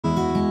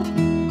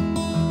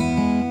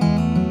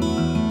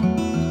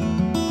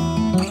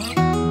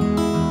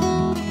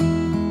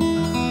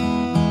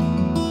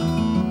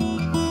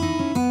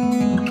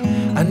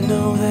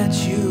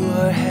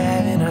are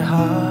having a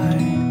hard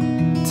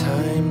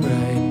time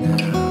right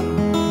now.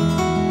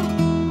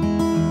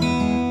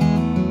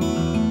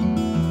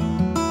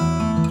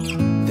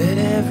 That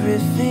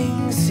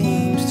everything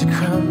seems to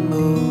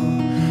crumble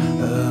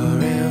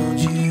around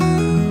you.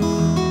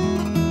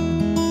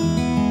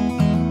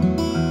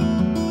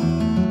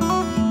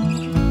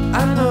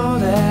 I know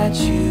that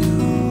you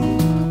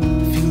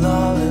feel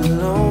all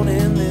alone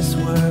in this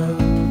world,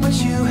 but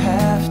you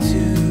have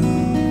to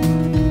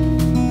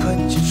put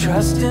your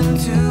trust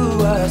into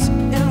us,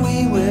 and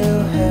we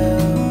will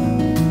help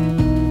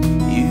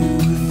you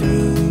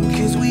through,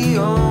 'cause we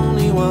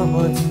only want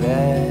what's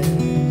best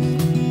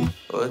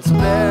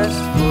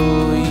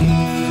for you.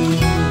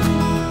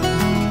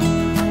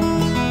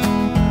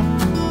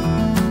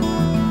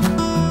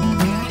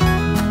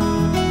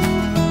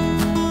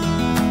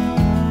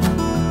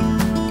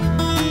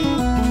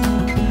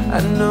 I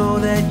know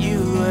that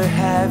you are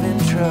having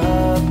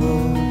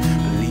trouble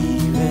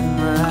believing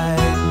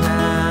right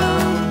now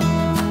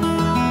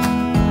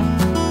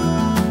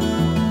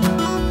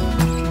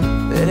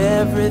that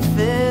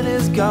everything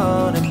is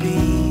gonna be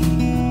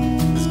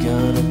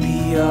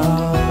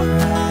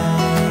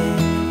alright.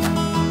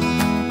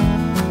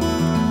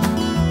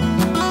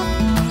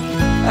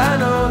 I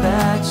know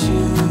that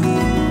you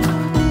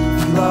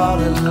feel all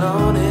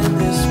alone in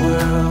this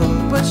world,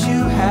 but you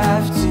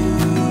have to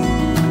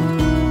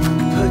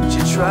put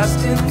your trust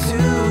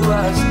into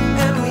us,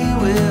 and we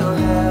will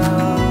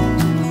help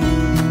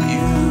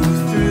you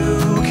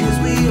through, 'cause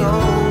we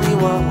only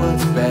want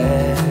what's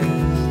best,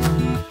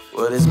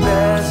 what is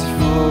best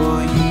for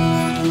you.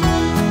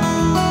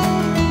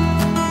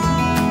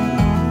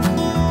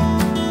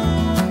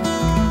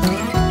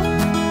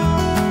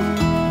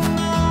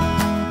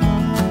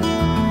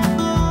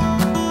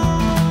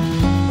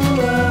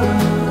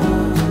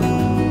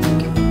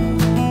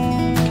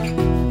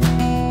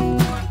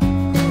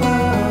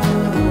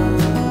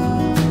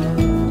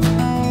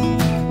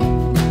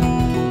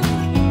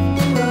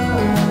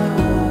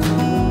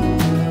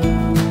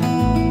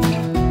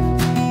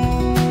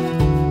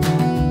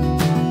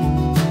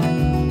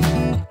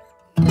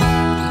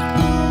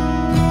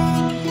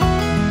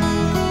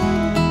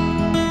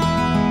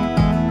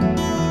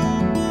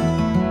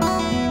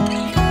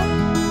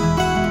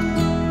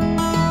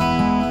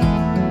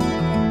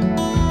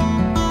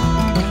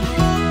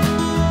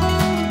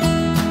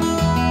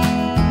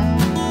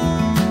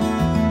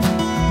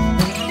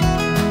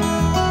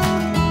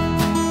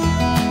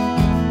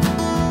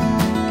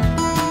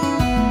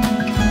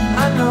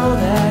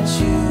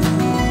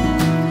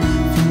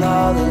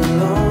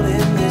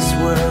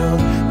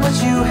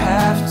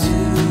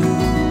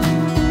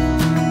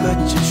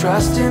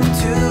 Trust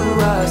into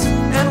us,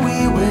 and we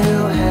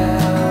will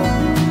help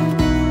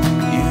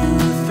you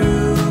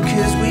through,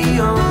 'cause we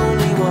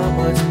only want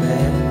what's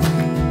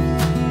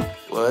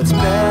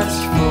best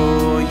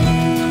for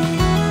you.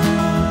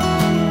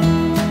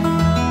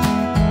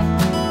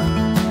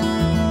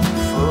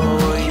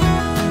 For you,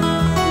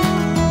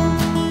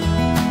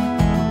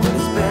 what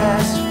is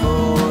best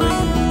for you.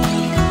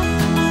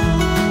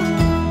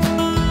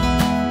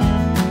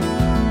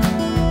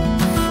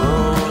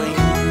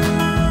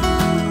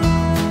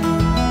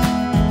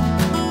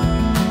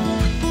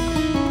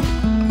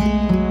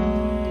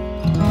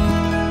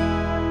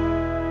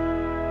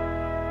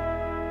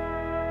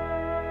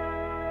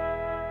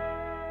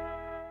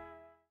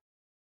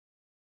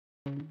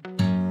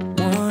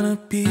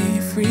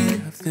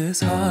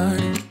 This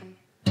heart,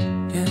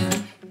 yeah.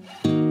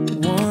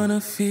 Wanna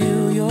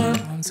feel your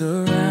arms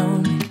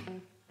around me.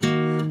 I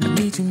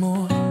need you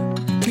more,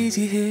 need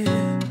you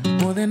here,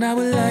 more than I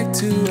would like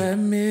to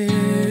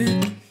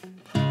admit.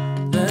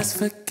 Let's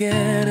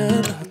forget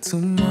about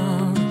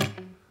tomorrow,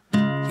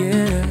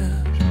 yeah.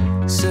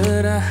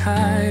 Should I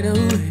hide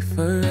away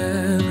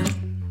forever?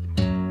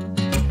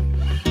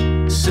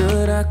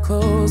 Should I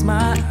close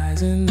my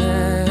eyes and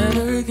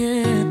never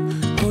again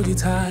hold you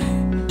tight,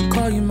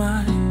 call you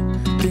mine?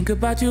 Think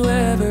about you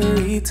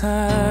every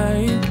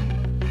time.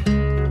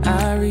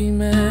 I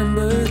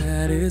remember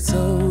that it's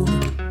over,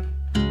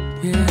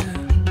 yeah.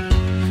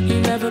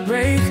 You never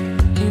break,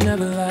 you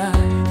never lie,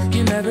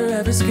 you never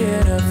ever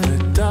scared of the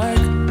dark.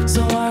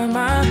 So why am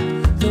I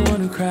the one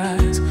who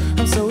cries?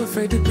 I'm so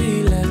afraid to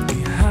be left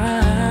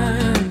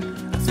behind.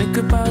 I think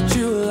about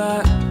you a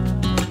lot.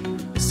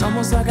 It's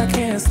almost like I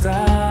can't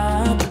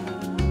stop,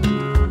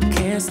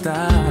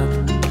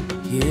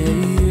 yeah,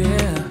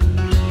 yeah.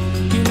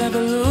 You never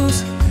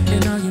lose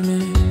an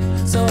argument,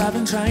 so I've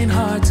been trying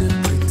hard to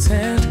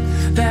pretend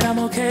that I'm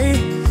okay.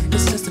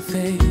 It's just a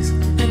phase,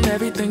 and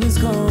everything is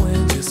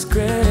going just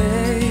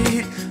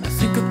great. I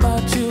think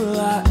about you a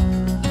lot.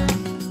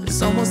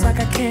 It's almost like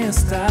I can't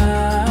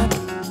stop,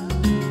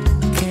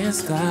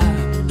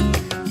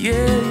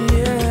 yeah,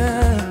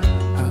 yeah.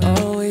 I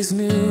always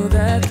knew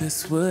that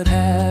this would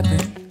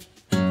happen,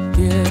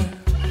 yeah.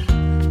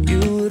 You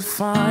would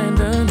find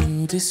a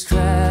new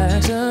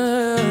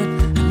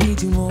distraction. I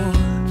need you more,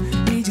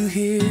 need you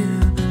here,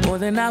 more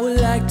than I would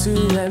like to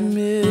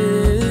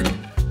admit.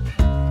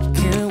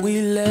 Can we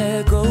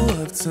let go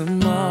of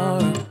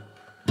tomorrow?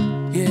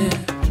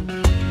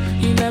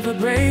 never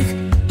break,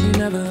 you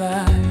never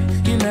lie,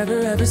 you never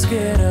ever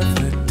scared of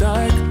the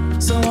dark.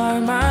 So why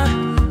am I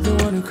the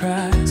one who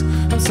cries?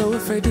 I'm so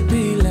afraid to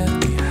be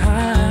left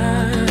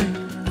behind.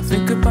 I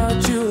think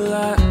about you a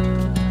lot.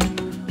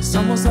 It's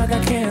almost like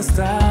I can't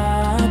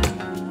stop.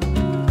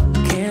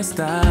 Can't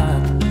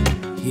stop.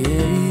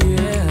 Yeah,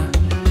 yeah.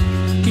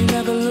 You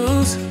never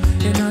lose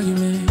an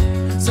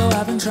argument, so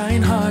I've been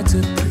trying hard to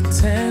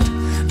pretend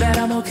that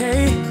I'm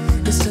okay.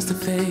 It's just a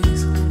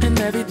phase, and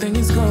everything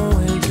is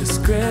going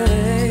just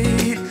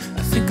great.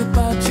 I think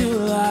about you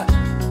a lot.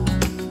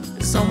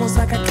 It's almost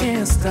like I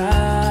can't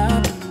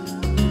stop.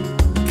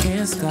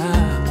 Can't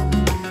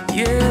stop.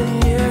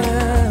 Yeah,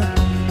 yeah.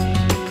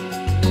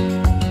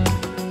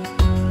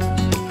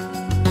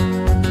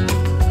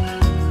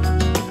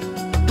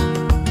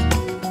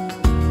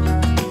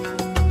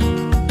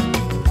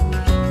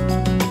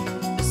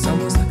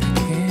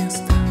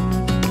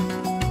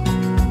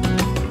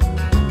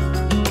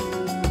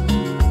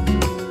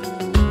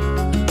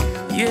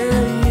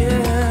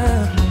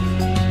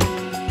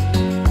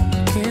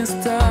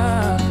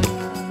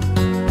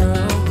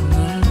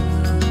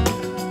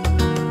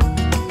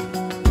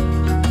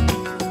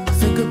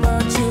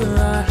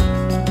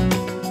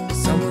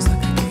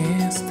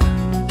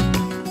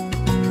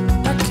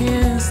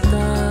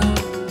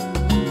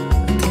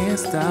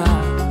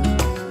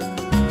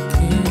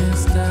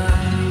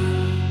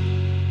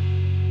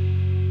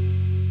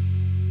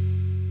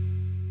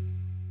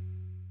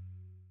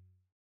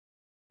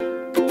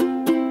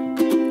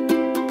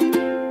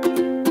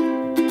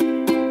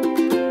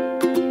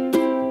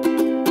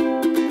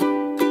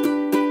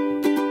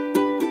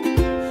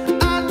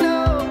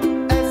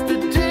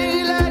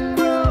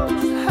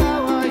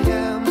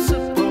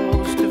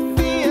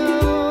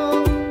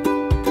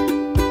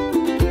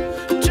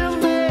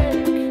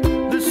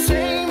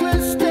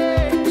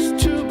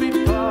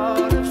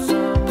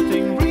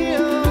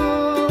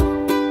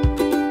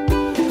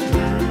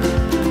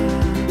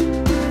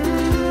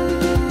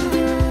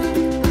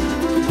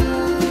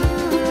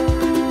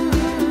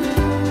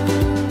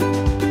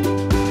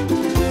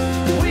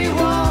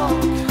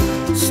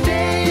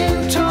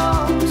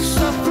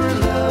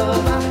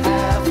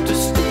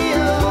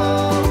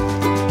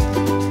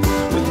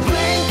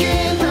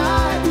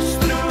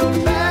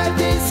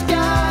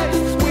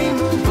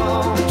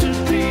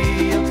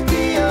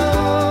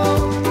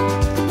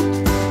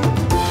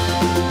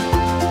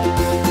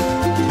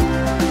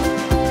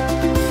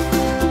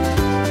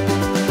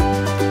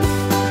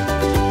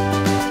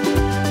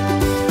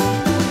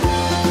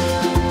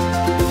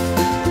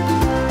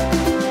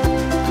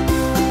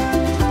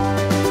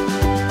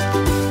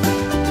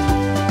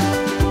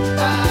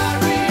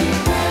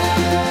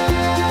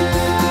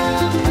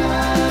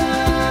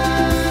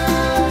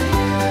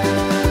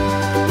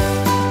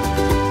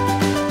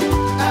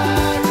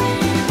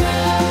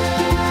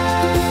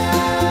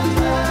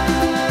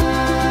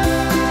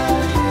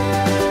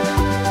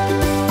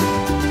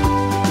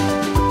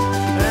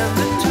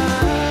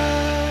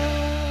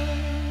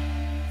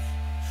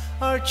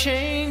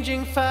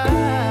 Changing fast.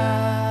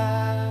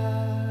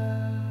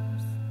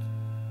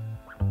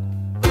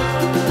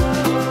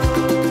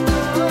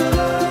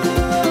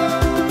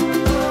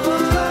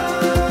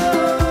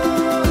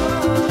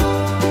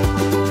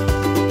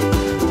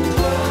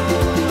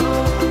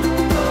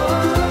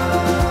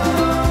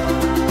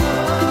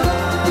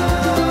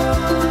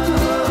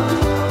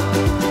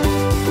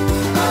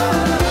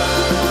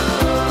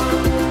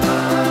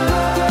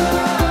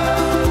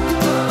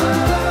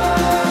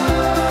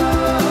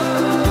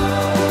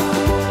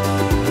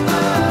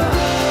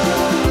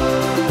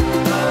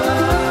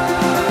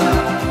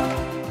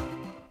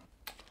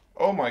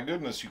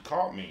 You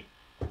caught me.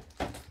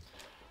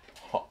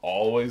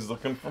 Always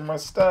looking for my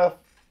stuff.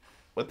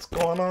 What's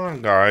going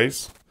on,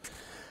 guys?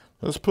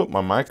 Let's put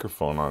my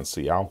microphone on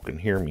so y'all can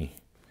hear me.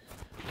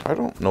 I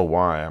don't know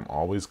why I'm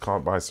always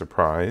caught by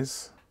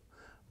surprise,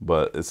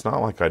 but it's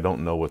not like I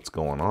don't know what's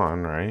going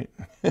on, right?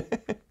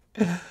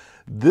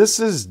 This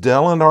is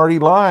Del and Artie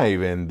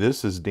Live, and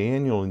this is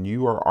Daniel, and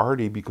you are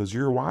Artie because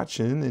you're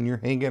watching and you're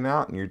hanging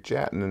out and you're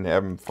chatting and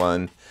having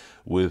fun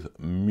with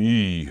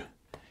me,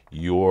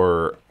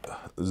 your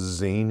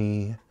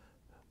zany,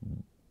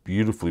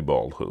 beautifully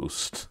bald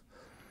host.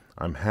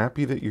 I'm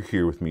happy that you're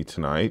here with me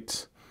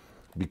tonight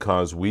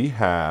because we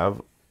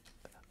have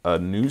a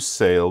new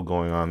sale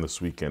going on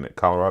this weekend at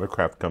Colorado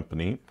Craft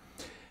Company,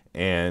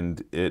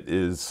 and it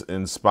is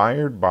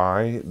inspired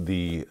by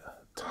the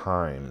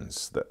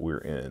times that we're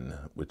in,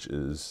 which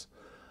is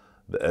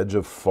the edge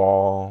of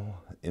fall,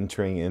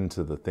 entering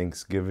into the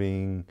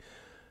Thanksgiving,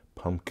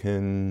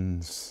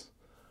 pumpkins,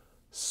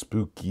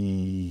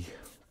 spooky,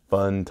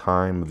 fun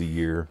time of the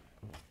year.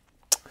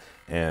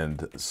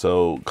 And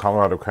so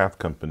Colorado Craft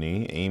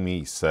Company,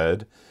 Amy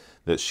said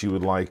that she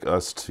would like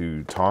us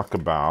to talk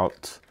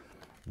about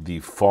the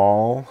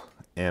fall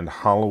and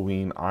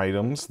Halloween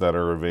items that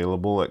are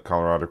available at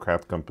Colorado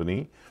Craft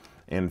Company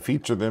and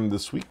feature them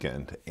this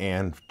weekend.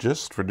 And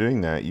just for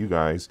doing that, you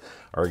guys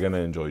are going to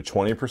enjoy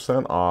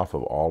 20% off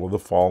of all of the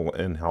fall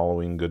and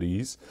Halloween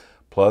goodies,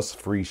 plus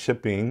free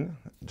shipping.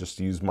 Just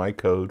use my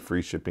code,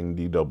 free shipping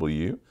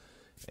DW,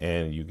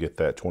 and you get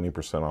that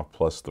 20% off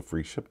plus the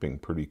free shipping.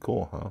 Pretty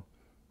cool, huh?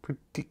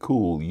 Pretty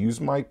cool. Use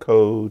my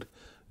code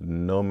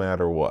no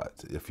matter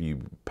what. If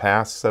you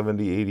pass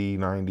 70, 80,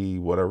 90,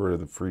 whatever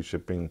the free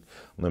shipping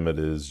limit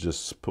is,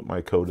 just put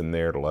my code in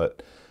there to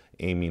let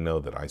Amy know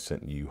that I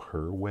sent you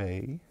her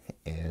way,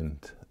 and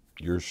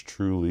yours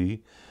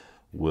truly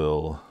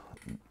will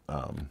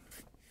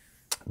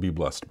be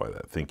blessed by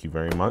that. Thank you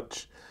very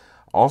much.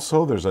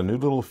 Also, there's a new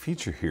little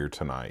feature here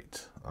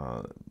tonight.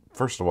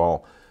 First of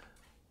all,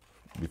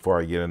 before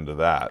I get into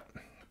that,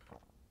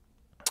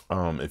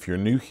 if you're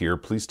new here,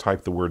 please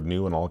type the word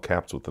new in all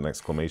caps with an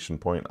exclamation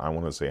point. I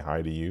want to say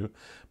hi to you.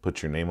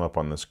 Put your name up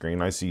on the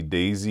screen. I see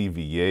Daisy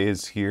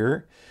Villegas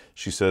here.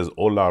 She says,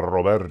 Hola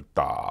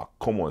Roberta,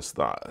 ¿cómo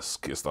estás?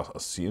 ¿Qué estás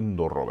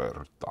haciendo,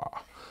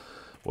 Roberta?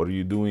 What are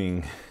you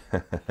doing?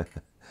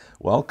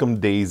 Welcome,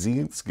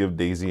 Daisy. Let's give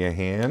Daisy a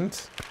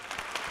hand.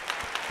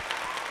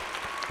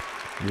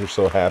 You're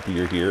so happy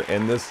you're here,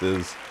 and this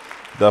is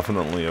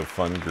definitely a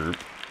fun group.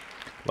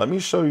 Let me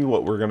show you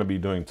what we're going to be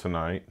doing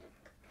tonight.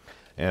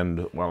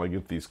 And while I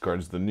get these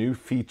cards, the new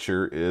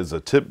feature is a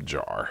tip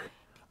jar.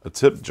 A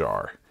tip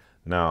jar.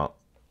 Now,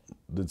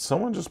 did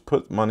someone just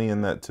put money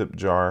in that tip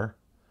jar?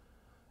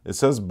 It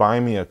says buy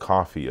me a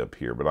coffee up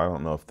here, but I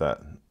don't know if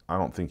that, I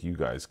don't think you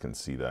guys can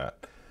see that.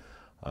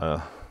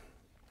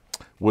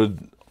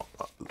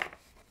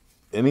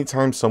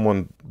 Anytime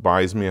someone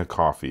buys me a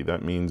coffee,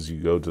 that means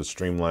you go to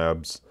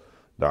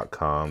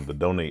streamlabs.com, the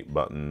donate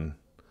button.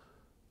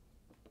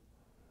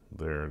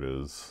 There it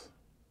is.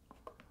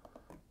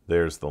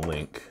 There's the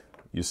link.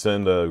 You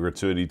send a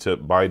gratuity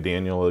tip, buy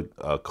Daniel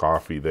a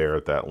coffee there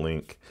at that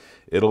link.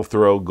 It'll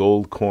throw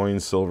gold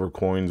coins, silver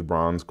coins,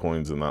 bronze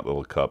coins in that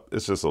little cup.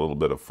 It's just a little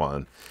bit of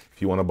fun.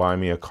 If you want to buy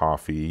me a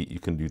coffee, you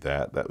can do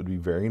that. That would be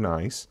very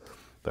nice.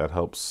 That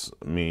helps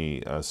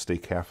me stay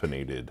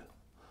caffeinated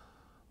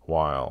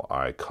while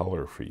I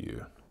color for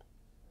you.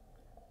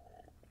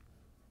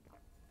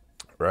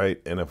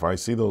 Right? And if I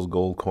see those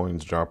gold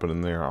coins dropping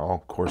in there, I'll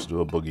of course do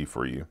a boogie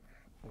for you.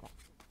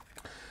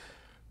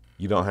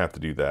 You don't have to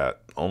do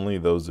that. Only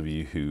those of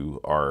you who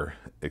are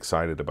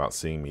excited about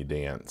seeing me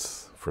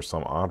dance for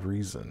some odd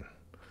reason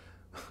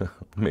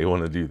may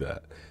want to do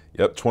that.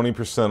 Yep,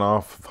 20%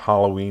 off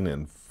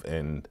Halloween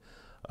and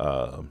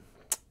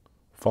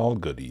fall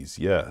goodies.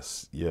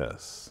 Yes,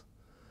 yes.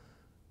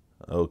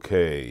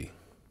 Okay.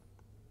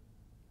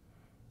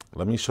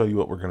 Let me show you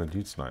what we're going to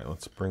do tonight.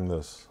 Let's bring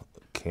this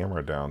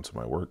camera down to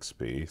my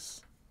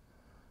workspace,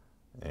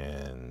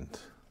 and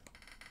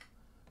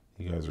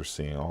you guys are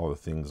seeing all the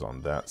things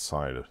on that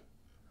side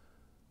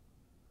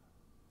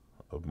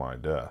of my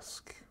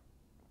desk.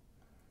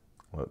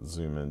 Let's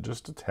zoom in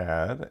just a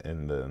tad,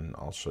 and then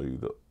I'll show you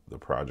the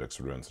projects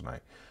we're doing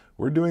tonight.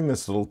 We're doing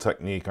this little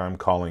technique I'm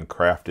calling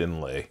craft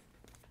inlay.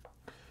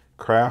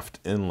 Craft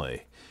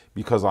inlay.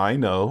 Because I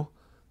know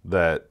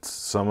that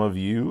some of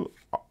you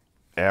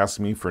ask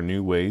me for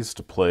new ways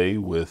to play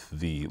with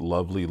the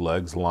Lovely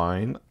Legs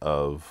line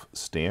of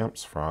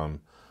stamps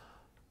from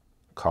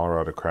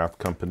Colorado Craft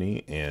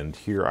Company, and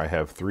here I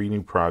have 3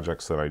 new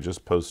projects that I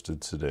just posted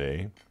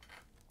today.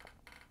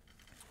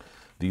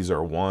 These are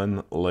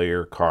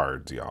 1-layer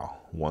cards,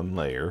 y'all. 1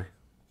 layer.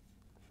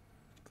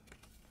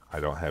 I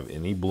don't have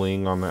any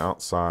bling on the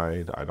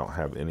outside. I don't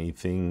have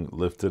anything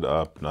lifted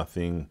up,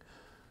 nothing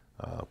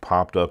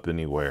popped up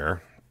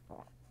anywhere.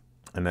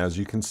 And as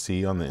you can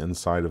see on the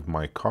inside of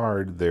my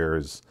card,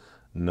 there's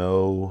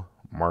no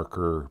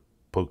marker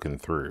poking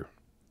through,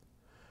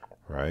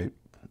 right?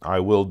 I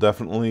will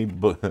definitely,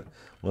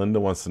 Linda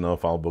wants to know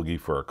if I'll boogie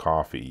for a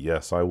coffee.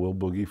 Yes, I will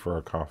boogie for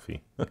a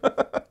coffee.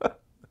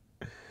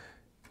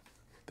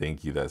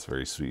 Thank you, that's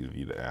very sweet of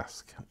you to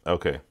ask.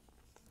 Okay,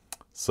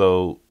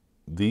 so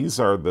these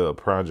are the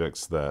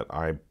projects that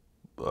I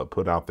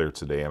put out there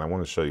today, and I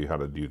want to show you how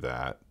to do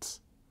that.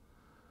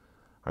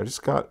 I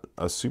just got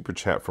a super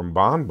chat from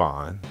Bon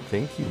Bon.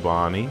 Thank you,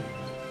 Bonnie.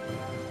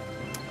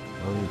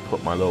 Let me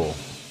put my little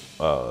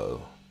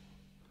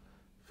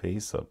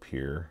face up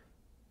here.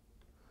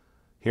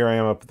 Here I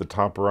am up at the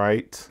top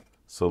right.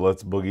 So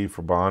let's boogie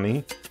for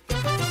Bonnie.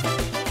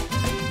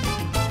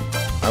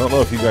 I don't know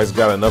if you guys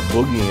got enough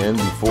boogie in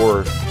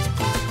before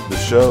the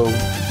show,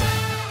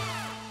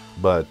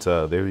 but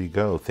there you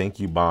go. Thank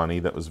you, Bonnie.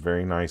 That was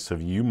very nice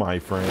of you, my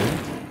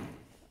friend.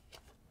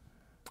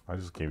 I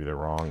just gave you the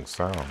wrong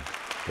sound.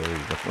 There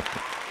you go.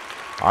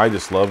 I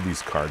just love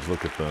these cards.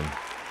 Look at them.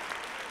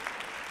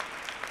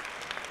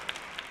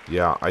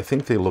 Yeah, I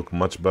think they look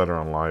much better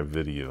on live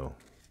video.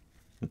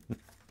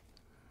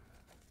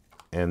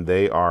 And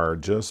they are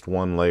just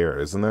 1 layer.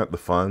 Isn't that the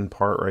fun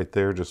part right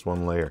there? Just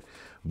 1 layer.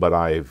 But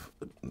I've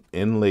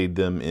inlaid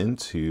them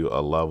into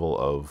a level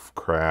of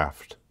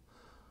craft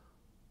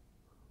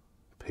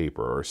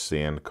paper or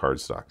sand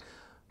cardstock.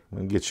 I'm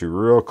going to get you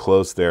real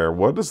close there.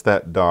 What does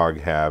that dog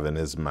have in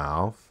his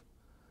mouth?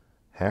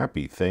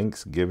 Happy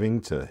Thanksgiving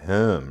to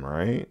him,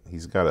 right?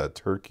 He's got a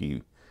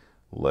turkey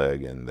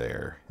leg in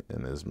there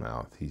in his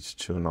mouth. He's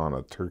chewing on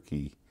a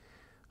turkey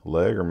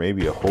leg or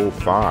maybe a whole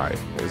thigh.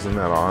 Isn't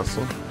that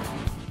awesome?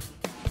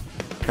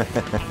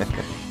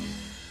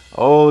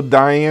 Oh,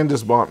 Diane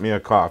just bought me a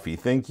coffee.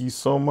 Thank you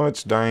so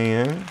much,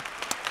 Diane.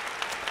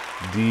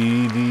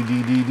 D.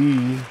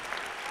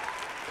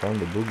 Time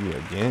to boogie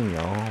again,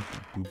 y'all.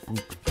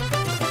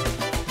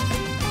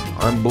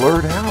 I'm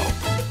blurred out.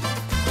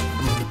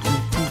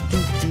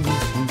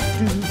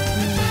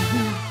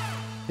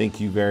 Thank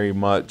you very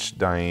much,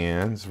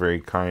 Diane. It's very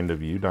kind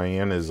of you.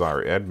 Diane is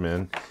our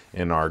admin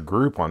in our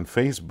group on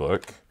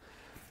Facebook,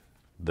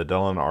 the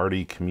Dell and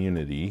Artie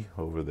community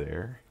over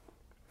there.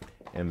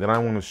 And then I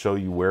want to show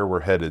you where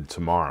we're headed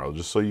tomorrow,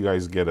 just so you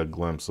guys get a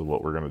glimpse of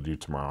what we're going to do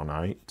tomorrow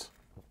night.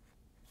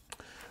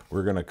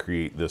 We're going to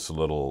create this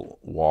little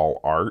wall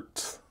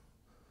art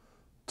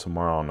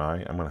tomorrow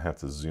night. I'm going to have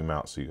to zoom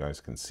out so you guys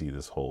can see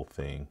this whole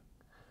thing.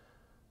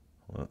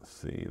 Let's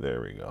see.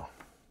 There we go.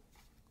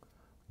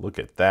 Look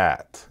at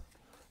that.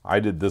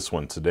 I did this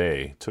one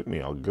today. It took me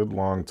a good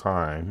long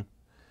time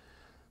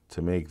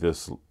to make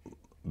this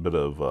bit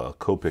of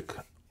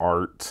Copic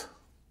art.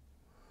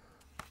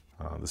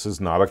 This is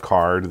not a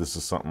card. This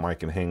is something I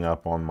can hang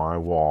up on my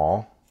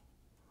wall.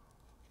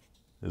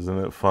 Isn't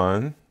it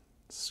fun?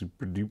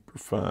 Super duper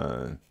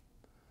fun.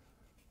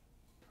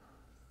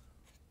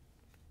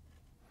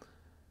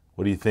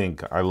 What do you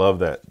think? I love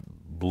that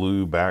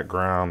blue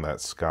background,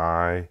 that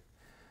sky,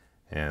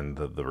 and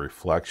the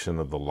reflection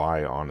of the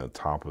light on the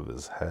top of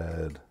his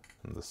head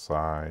and the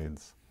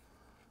sides.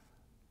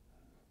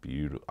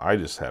 Beautiful. I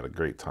just had a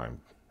great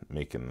time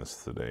making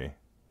this today.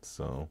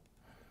 So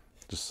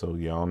just so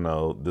y'all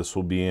know, this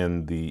will be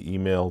in the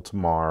email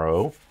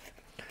tomorrow,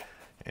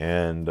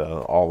 and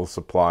all the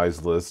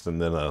supplies list,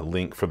 and then a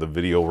link for the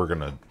video we're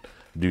gonna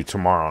do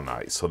tomorrow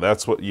night. So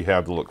that's what you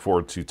have to look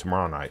forward to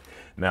tomorrow night.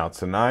 Now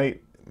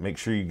tonight, make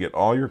sure you get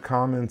all your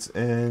comments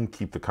in,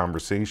 keep the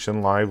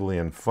conversation lively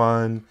and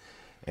fun,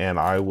 and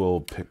I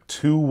will pick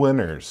two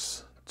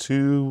winners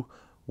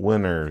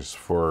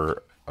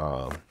for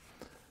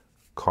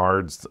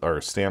cards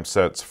or stamp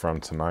sets from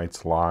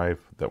tonight's live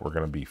that we're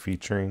going to be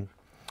featuring.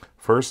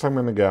 First, I'm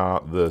going to get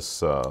out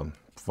this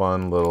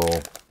fun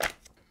little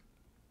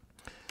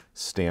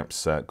stamp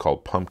set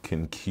called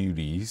Pumpkin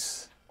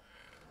Cuties.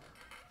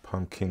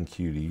 Pumpkin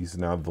Cuties.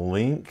 Now the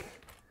link,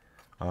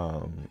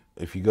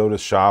 if you go to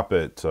shop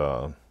at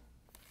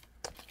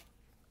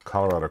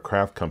Colorado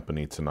Craft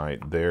Company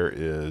tonight, there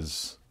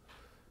is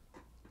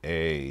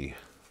a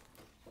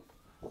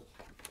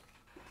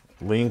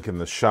link in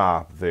the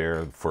shop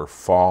there for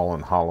fall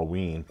and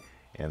Halloween,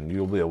 and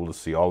you'll be able to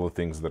see all the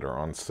things that are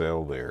on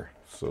sale there.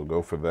 So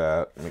go for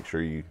that. Make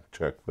sure you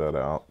check that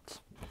out.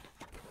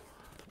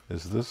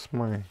 Is this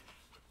my...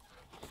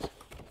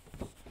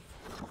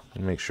 Let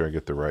me make sure I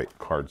get the right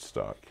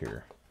cardstock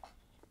here.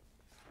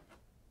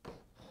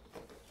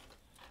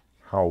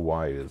 How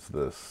wide is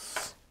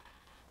this?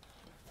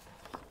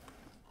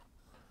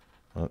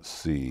 Let's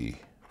see.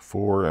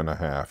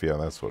 4.5. Yeah,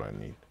 that's what I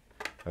need.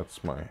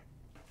 That's my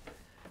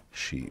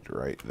sheet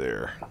right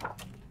there.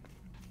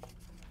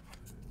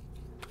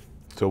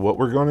 So what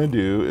we're going to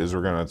do is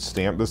we're going to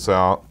stamp this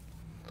out,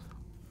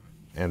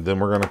 and then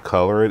we're going to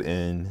color it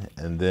in,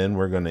 and then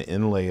we're going to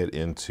inlay it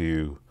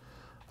into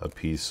a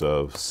piece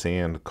of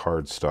sand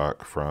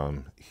cardstock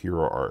from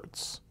Hero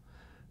Arts,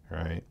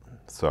 right?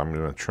 So I'm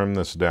going to trim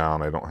this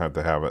down. I don't have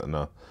to have it in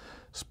a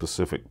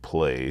specific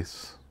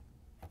place.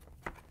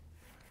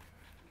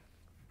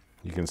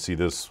 You can see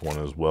this one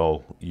is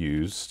well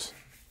used.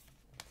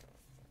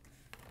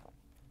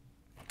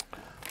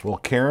 Well,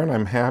 Karen,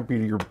 I'm happy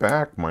you're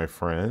back, my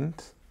friend.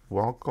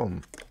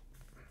 Welcome.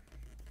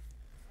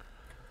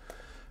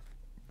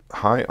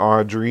 Hi,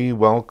 Audrey.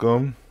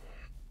 Welcome.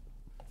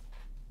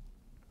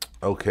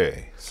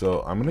 Okay,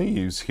 so I'm going to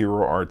use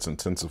Hero Arts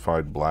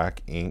Intens-ified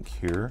black ink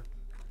here.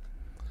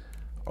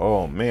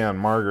 Oh, man,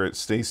 Margaret,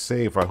 stay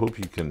safe. I hope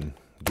you can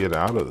get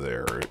out of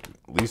there, or at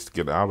least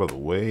get out of the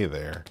way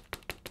there.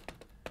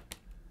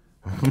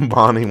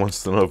 Bonnie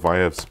wants to know if I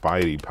have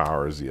Spidey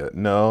powers yet.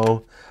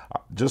 No.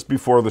 Just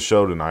before the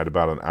show tonight,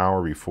 about an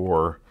hour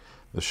before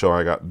the show,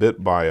 I got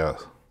bit by a,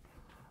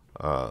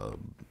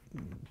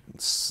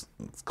 it's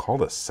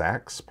called a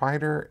sac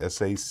spider,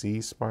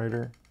 S-A-C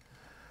spider.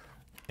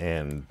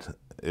 And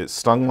it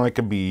stung like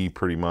a bee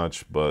pretty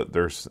much, but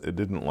it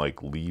didn't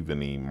like leave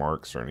any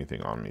marks or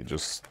anything on me. It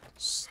just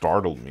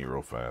startled me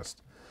real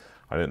fast.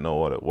 I didn't know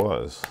what it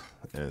was.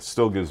 And it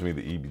still gives me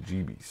the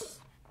EBGBs.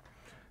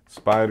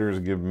 Spiders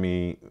give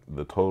me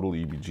the total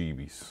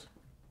EBGBs.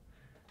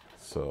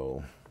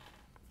 So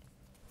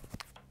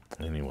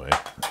anyway,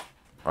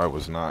 I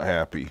was not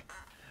happy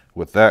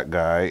with that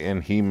guy,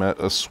 and he met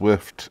a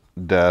swift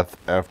death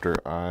after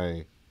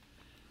I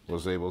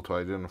was able to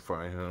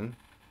identify him.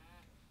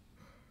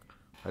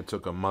 I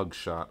took a mug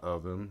shot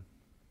of him.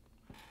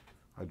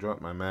 I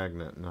dropped my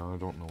magnet. Now I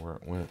don't know where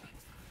it went.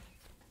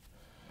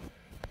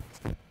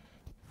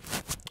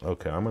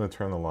 Okay, I'm going to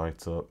turn the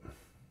lights up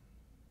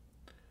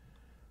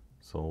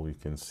so we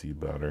can see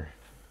better.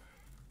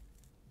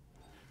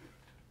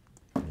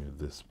 Move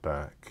this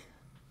back.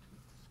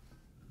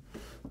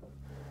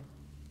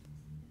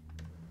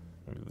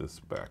 Move this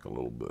back a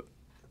little bit.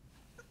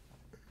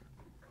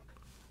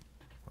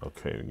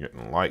 Okay,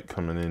 getting light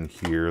coming in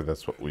here.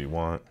 That's what we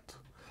want.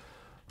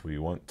 We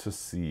want to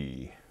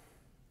see.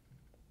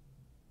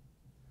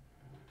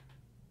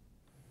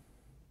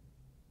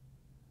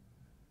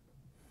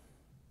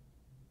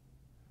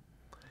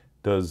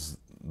 Does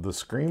the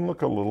screen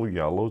look a little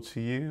yellow to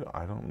you?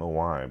 I don't know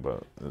why,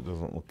 but it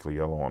doesn't look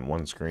yellow on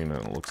one screen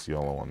and it looks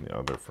yellow on the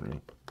other for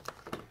me.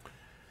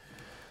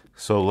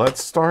 So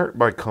let's start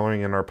by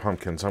coloring in our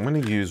pumpkins. I'm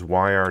going to use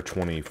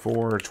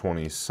YR24,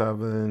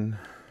 27,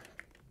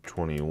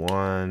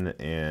 21,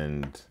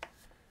 and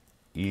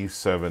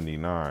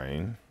E79.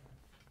 I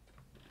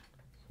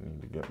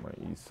need to get my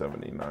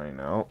E79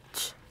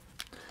 out.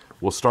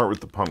 We'll start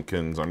with the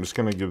pumpkins. I'm just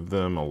going to give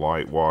them a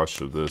light wash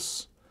of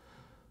this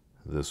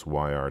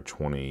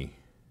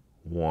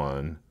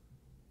YR21.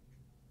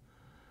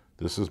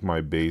 This is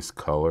my base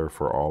color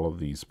for all of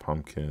these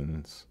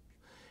pumpkins.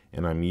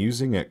 And I'm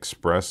using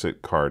Express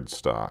It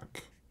cardstock.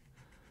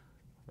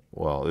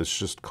 Well, it's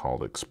just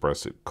called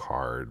Express It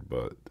card,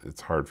 but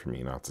it's hard for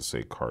me not to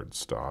say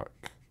cardstock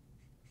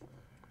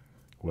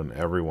when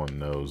everyone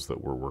knows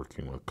that we're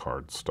working with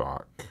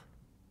cardstock.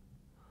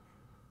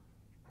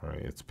 Right,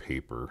 it's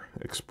paper.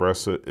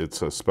 Express It,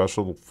 it's a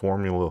special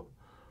formula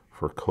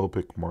for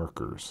Copic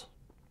markers.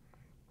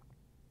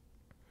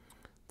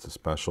 It's a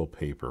special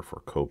paper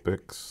for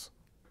Copics.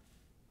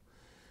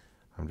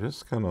 I'm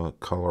just going to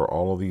color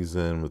all of these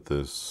in with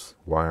this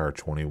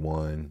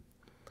YR21.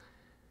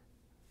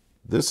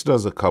 This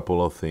does a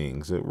couple of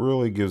things. It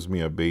really gives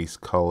me a base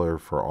color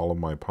for all of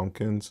my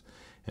pumpkins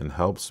and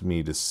helps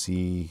me to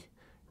see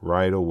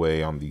right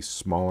away on these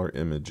smaller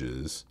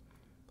images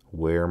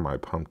where my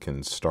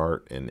pumpkins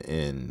start and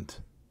end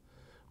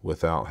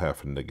without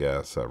having to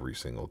guess every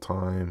single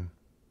time.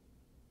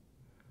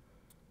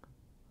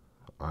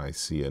 I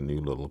see a new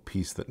little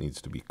piece that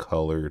needs to be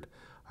colored.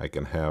 I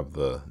can have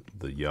the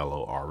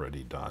yellow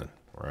already done,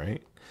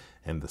 right?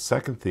 And the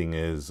second thing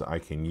is I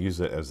can use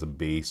it as a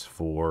base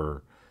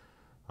for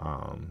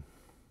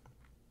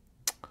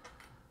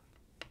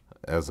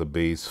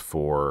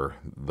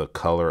the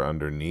color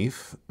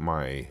underneath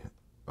my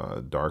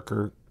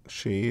darker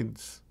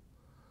shades.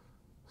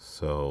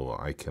 So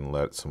I can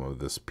let some of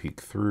this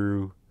peek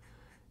through,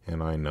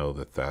 and I know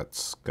that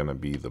that's going to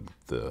be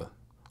the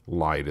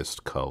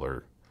lightest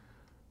color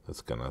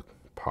that's going to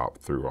pop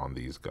through on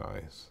these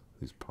guys,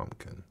 these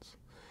pumpkins.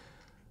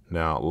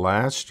 Now,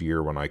 last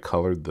year when I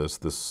colored this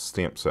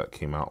stamp set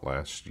came out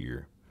last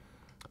year.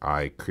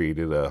 I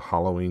created a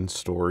Halloween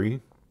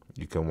story.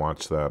 You can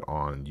watch that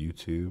on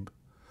YouTube,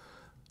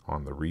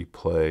 on the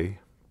replay.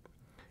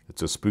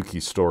 It's a spooky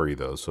story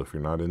though, so if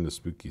you're not into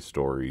spooky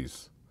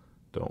stories,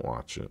 don't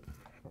watch it.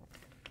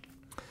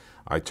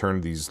 I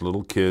turned these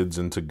little kids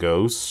into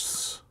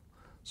ghosts,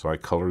 so I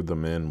colored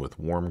them in with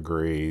warm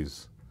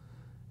grays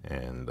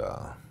and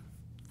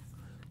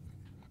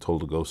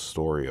told a ghost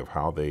story of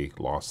how they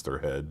lost their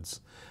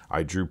heads.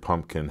 I drew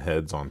pumpkin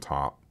heads on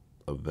top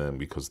of them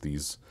because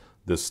this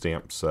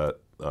stamp set,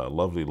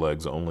 Lovely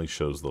Legs, only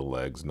shows the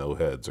legs, no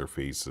heads or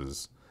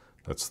faces.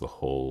 That's the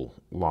whole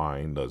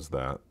line does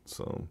that.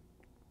 So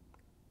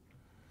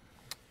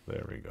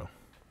there we go.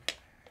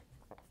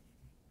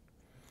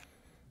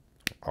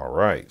 All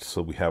right,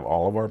 so we have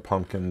all of our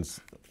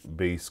pumpkins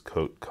base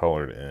coat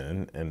colored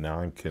in, and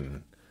now I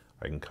can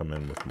come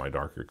in with my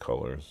darker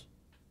colors.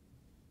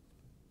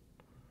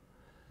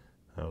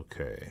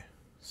 Okay,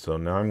 so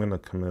now I'm going to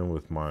come in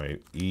with my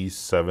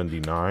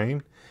E79,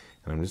 and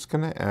I'm just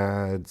going to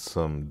add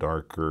some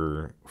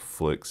darker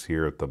flicks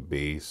here at the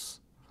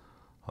base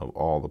of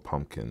all the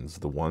pumpkins.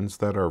 The ones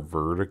that are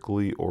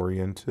vertically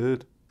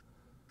oriented,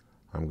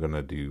 I'm going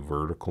to do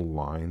vertical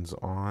lines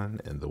on,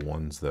 and the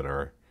ones that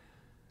are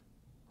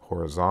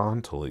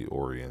horizontally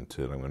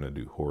oriented, I'm going to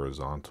do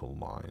horizontal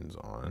lines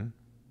on.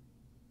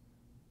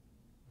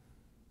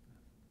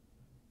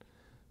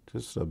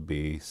 Just a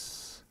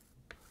base,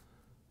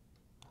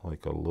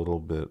 like a little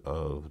bit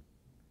of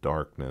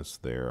darkness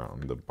there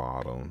on the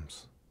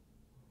bottoms.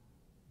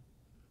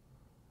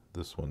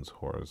 This one's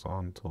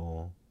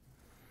horizontal.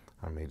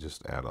 I may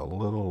just add a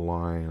little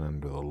line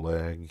under the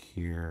leg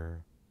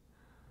here.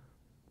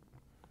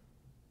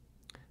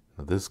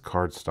 Now this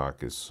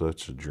cardstock is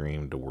such a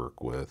dream to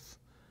work with.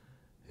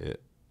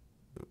 It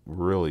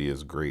really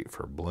is great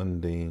for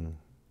blending.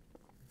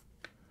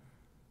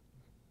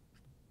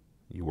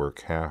 You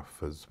work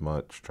half as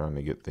much trying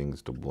to get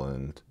things to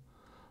blend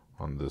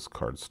on this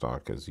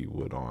cardstock as you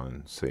would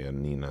on, say, a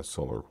Nina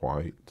Solar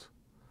White.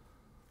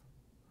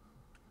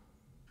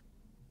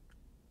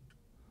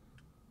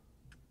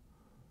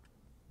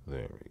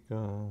 There we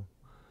go.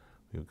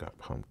 We've got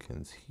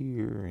pumpkins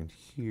here and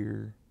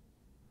here.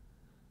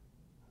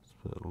 Let's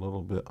put a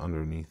little bit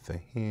underneath the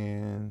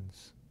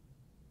hands.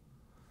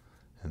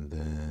 And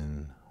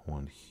then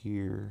one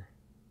here.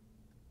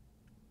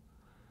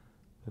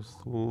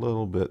 Just a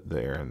little bit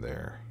there and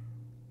there.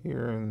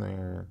 Here and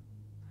there.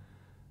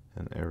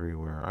 And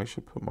everywhere. I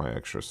should put my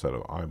extra set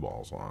of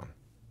eyeballs on.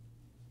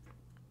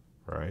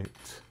 Right?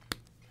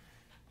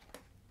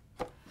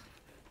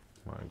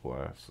 my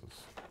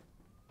glasses.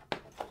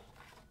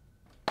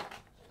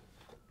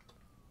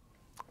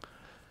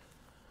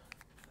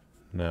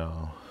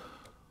 Now,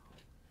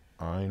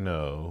 I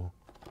know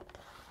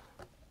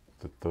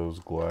that those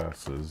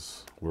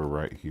glasses were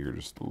right here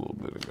just a little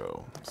bit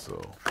ago,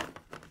 so.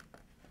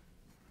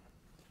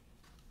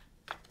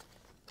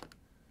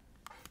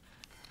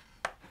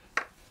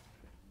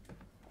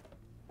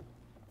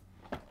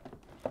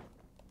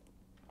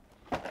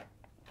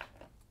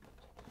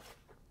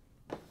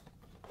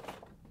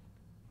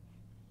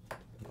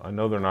 I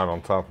know they're not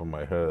on top of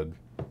my head.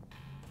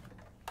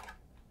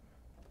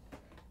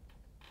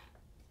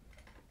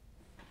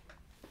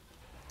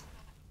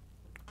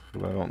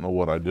 But I don't know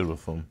what I did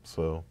with them,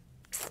 so.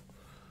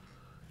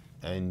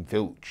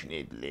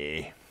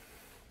 Unfortunately,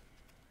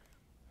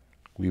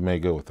 we may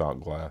go without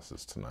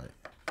glasses tonight.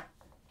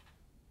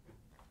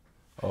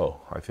 Oh,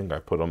 I think I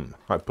put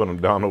them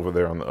down over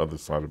there on the other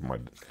side of my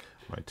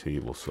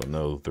table, so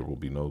no, there will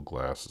be no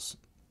glasses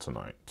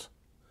tonight.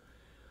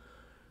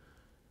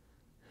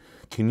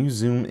 Can you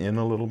zoom in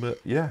a little bit?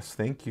 Yes,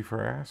 thank you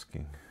for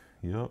asking.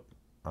 Yep,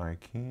 I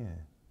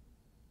can.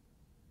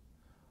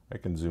 I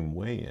can zoom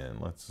way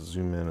in. Let's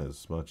zoom in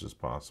as much as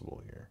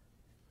possible here.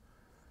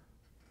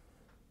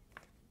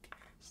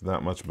 Is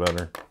that much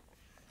better?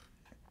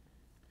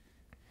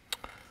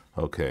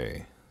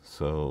 Okay,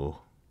 so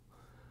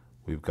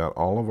we've got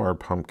all of our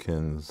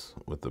pumpkins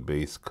with the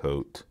base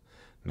coat.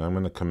 Now I'm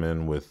going to come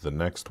in with the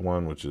next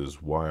one, which is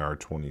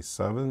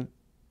YR27.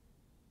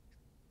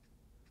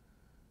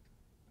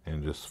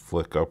 And just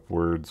flick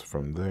upwards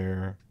from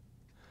there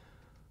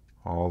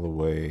all the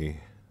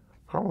way,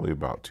 probably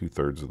about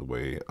 2/3 of the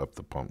way up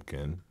the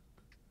pumpkin.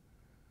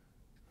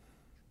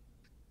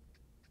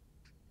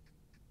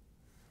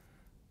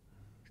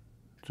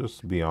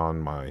 Just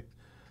beyond my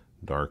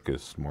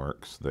darkest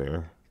marks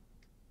there.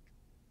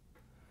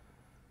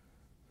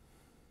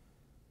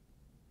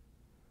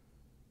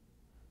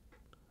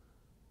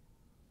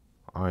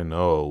 I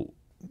know,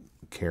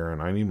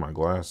 Karen, I need my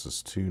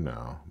glasses too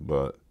now,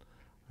 but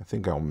I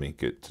think I'll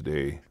make it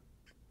today.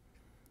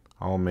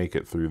 I'll make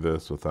it through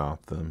this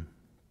without them.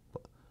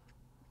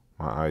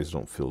 My eyes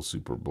don't feel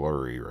super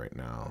blurry right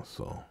now,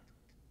 so.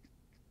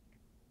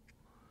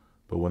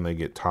 But when they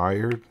get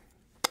tired,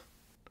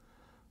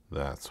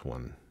 that's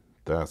when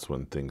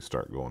things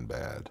start going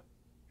bad.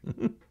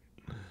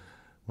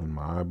 When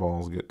my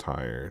eyeballs get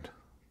tired.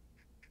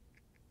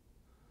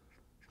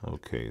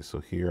 Okay, so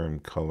here I'm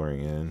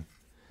coloring in.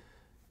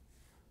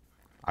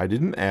 I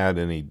didn't add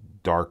any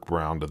dark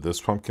brown to this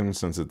pumpkin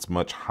since it's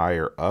much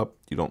higher up.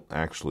 You don't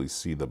actually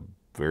see the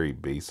very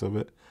base of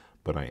it,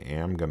 but I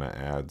am going to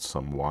add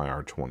some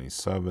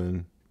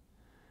YR27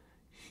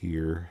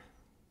 here.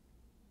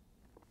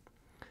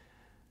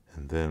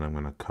 And then I'm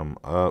going to come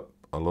up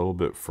a little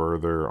bit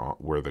further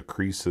where the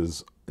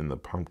creases in the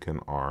pumpkin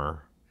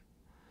are.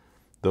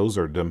 Those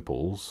are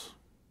dimples.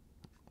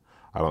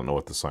 I don't know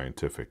what the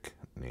scientific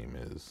name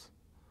is.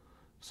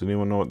 Does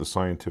anyone know what the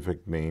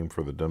scientific name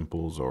for the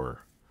dimples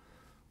or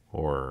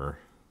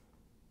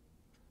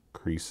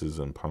creases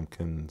in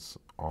pumpkins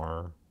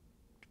are?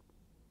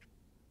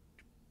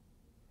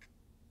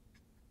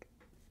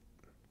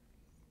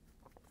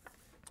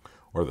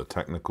 Or the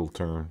technical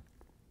term?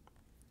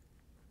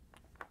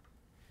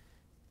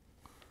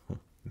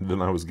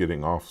 Then I was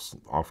getting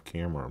off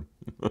camera.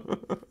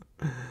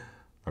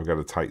 I've got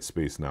a tight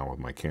space now with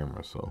my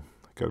camera, so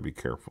I gotta be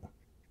careful.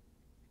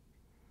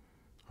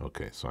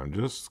 Okay, so I'm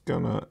just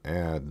gonna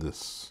add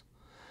this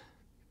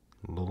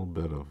little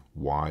bit of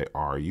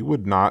YR. You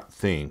would not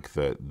think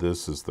that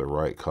this is the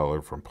right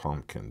color from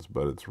pumpkins,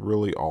 but it's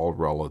really all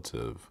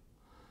relative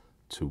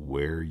to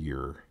where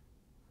you're,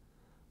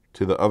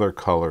 to the other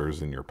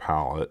colors in your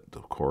palette,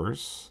 of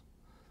course.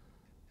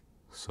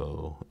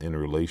 So in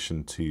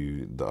relation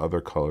to the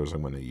other colors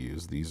I'm going to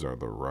use, these are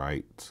the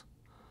right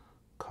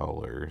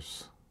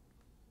colors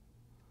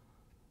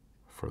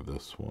for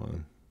this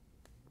one.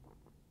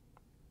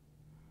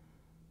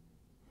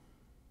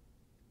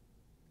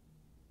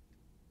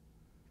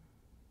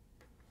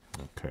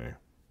 Okay,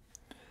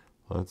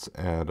 let's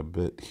add a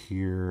bit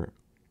here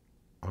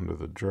under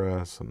the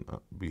dress and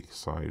up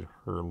beside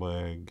her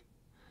leg.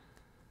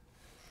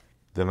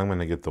 Then I'm going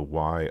to get the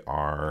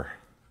YR.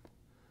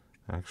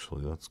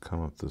 Actually, let's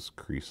come up this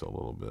crease a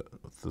little bit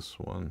with this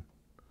one.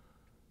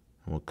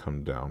 And we'll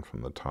come down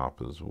from the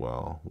top as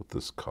well with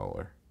this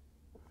color.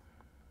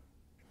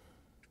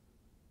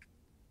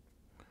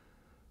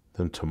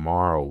 Then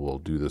tomorrow we'll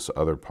do this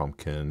other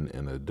pumpkin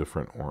in a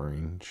different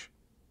orange.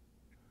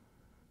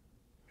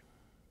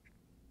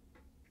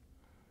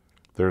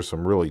 There's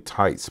some really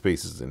tight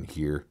spaces in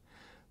here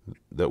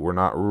that we're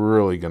not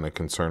really going to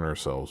concern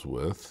ourselves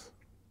with.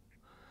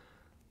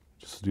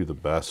 Just do the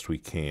best we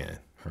can,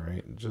 all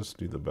right? Just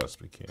do the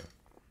best we can.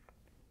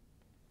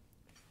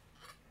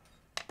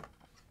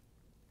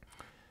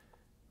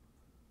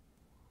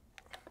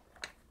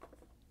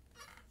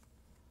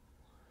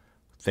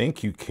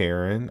 Thank you,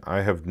 Karen.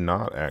 I have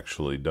not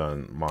actually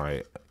done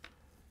my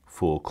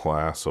full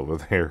class over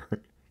there.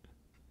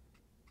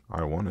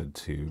 I wanted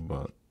to,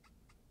 but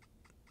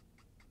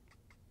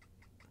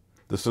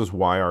This is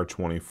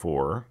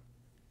YR24.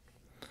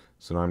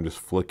 So now I'm just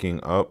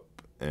flicking up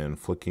and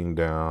flicking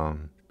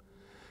down.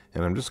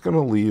 And I'm just going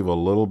to leave a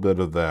little bit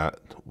of that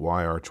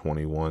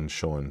YR21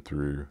 showing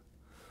through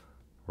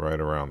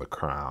right around the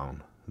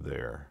crown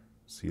there.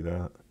 See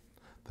that?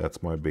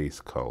 That's my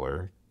base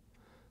color.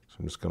 So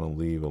I'm just going to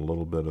leave a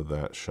little bit of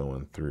that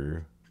showing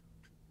through.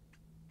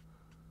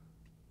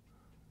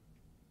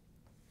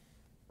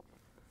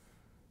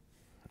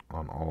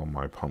 On all of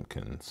my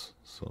pumpkins.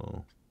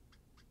 So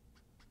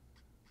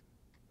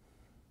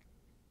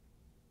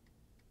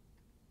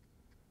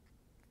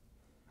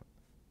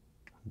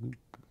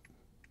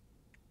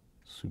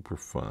super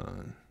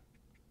fun.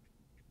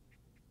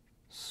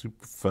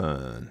 Super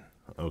fun.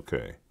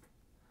 Okay.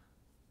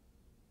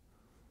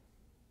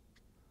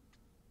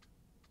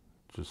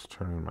 Just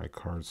turning my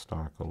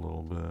cardstock a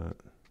little bit.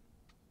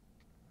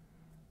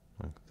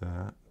 Like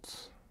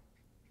that.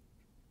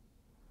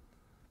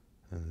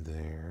 And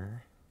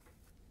there.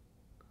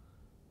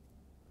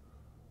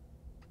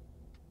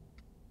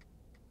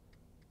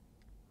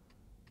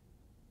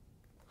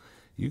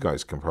 You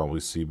guys can probably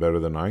see better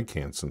than I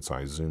can since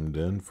I zoomed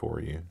in for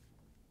you.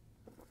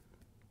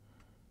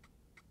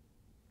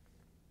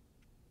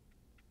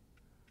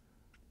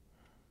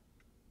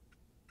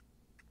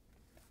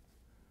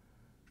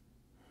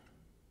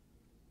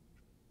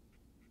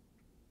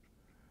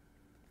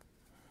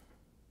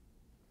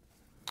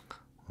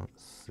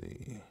 Let's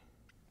see.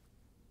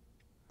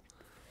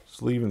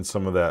 Just leaving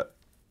some of that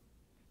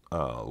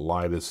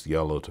lightest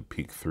yellow to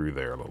peek through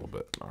there a little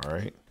bit, all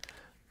right?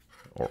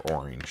 Or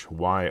orange.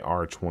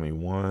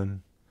 YR21.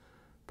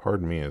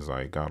 Pardon me as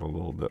I got a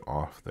little bit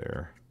off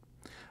there.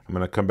 I'm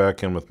going to come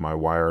back in with my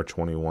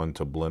YR21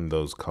 to blend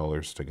those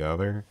colors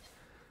together.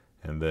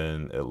 And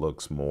then it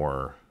looks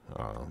more,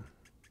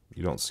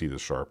 you don't see the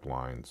sharp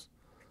lines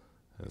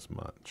as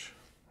much,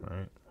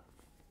 right?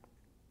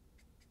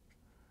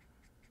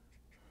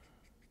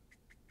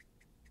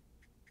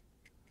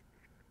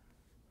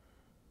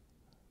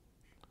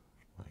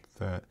 Like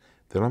that.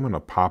 Then I'm going to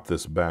pop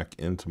this back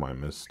into my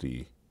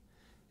MISTI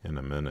in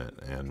a minute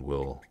and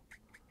we'll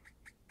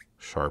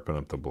sharpen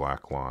up the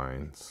black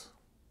lines.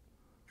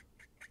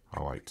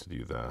 I like to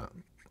do that.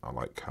 I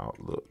like how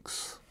it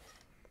looks.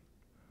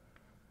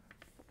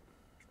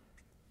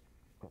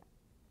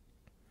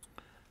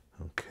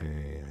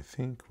 Okay, I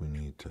think we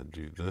need to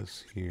do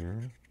this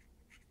here.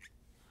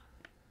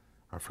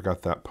 I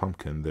forgot that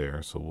pumpkin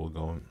there, so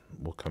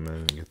we'll come in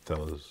and get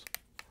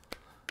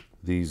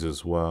these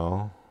as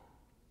well.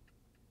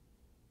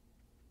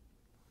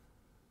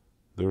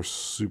 They're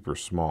super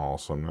small,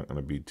 so I'm not going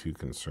to be too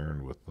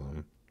concerned with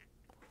them.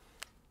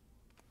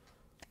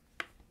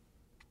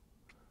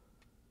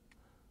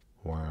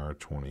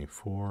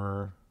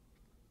 YR24.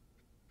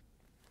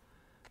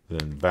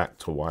 Then back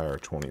to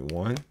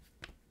YR21.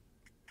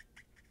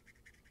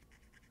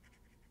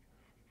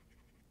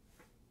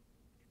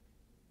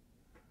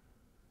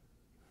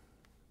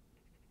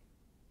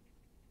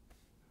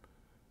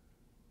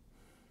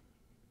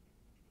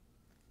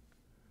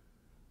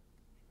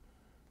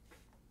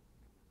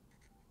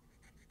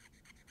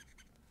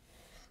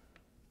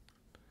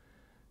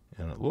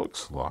 And it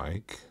looks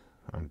like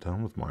I'm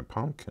done with my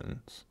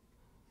pumpkins.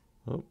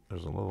 Oh,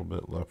 there's a little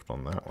bit left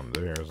on that one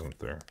there, isn't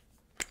there?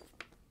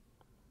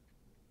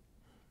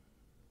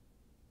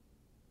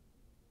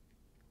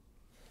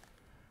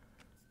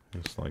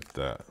 Just like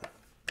that.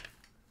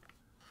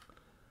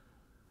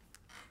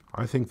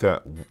 I think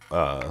that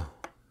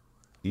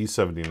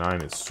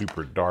E79 is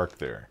super dark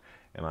there,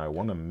 and I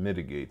want to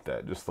mitigate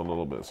that just a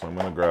little bit. So I'm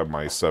going to grab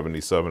my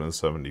 77 and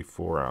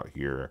 74 out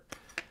here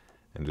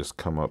and just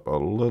come up a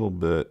little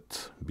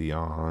bit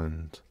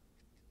beyond,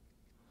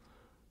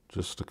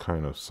 just to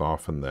kind of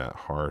soften that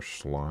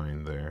harsh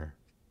line there,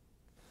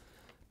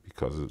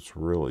 because it's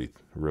really,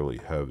 really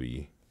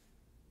heavy.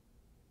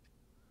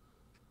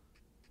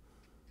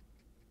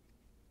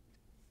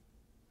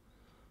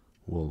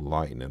 We'll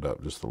lighten it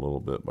up just a little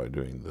bit by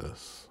doing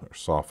this, or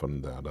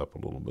soften that up a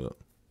little bit.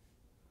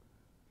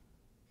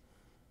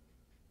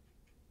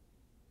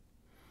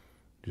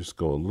 Just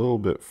go a little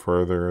bit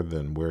further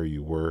than where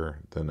you were,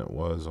 than it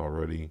was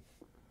already.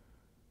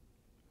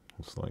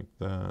 Just like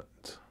that.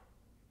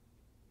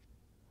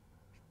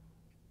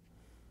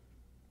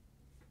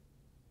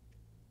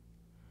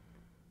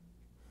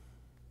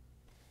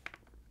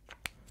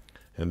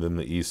 And then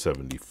the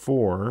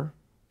E74,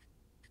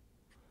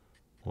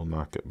 we'll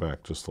knock it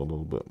back just a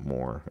little bit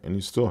more. And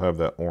you still have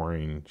that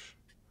orange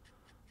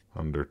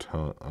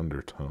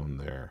undertone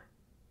there.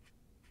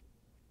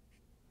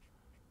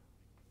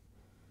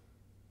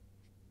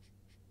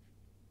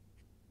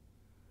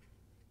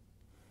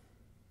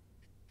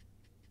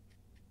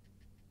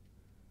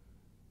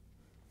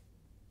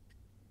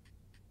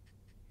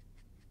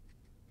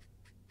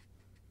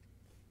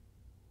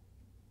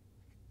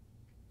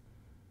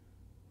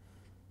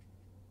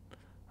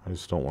 I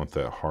just don't want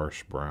that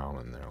harsh brown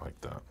in there like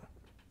that.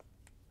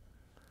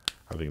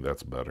 I think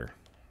that's better.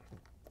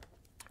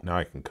 Now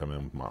I can come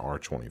in with my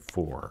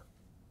R24.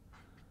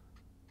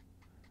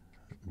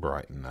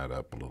 Brighten that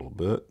up a little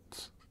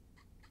bit.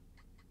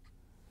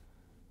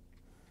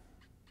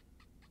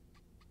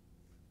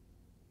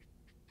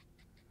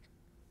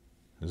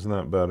 Isn't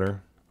that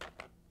better?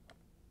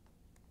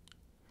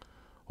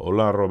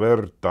 Hola,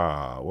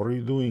 Roberta. What are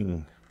you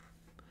doing?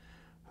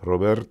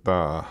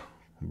 Roberta.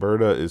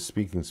 Berta is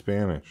speaking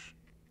Spanish.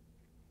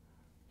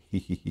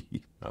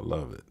 I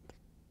love it.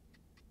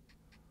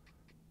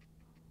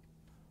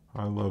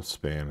 I love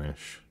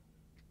Spanish.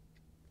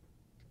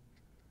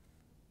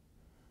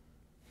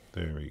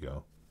 There we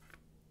go.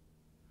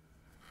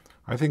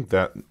 I think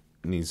that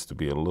needs to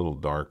be a little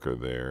darker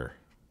there.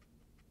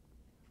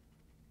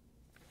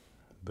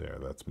 There,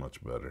 that's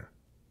much better.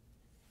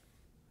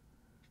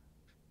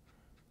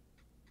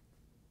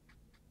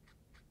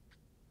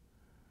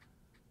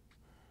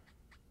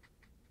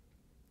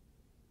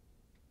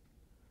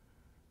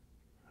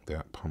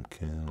 That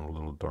pumpkin a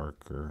little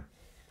darker.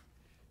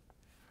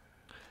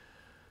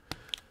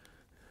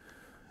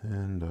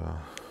 And I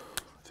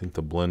think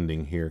the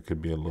blending here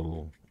could be a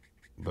little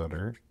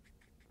better.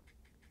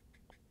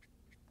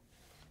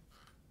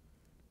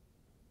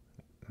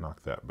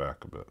 Knock that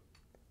back a bit.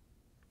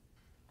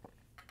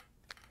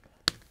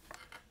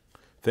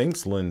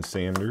 Thanks, Lynn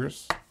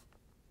Sanders.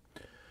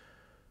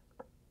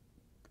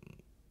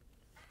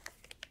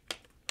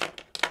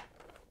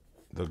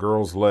 The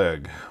girl's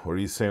leg. What are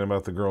you saying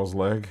about the girl's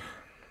leg?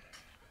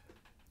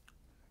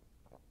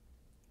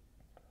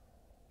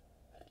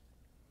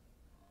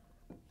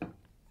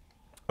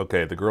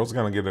 Okay, the girl's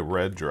gonna get a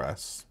red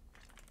dress.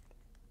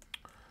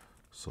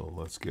 So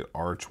let's get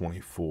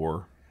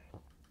R24.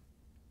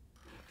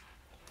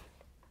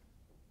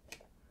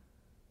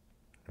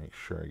 Make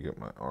sure I get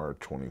my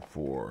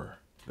R24.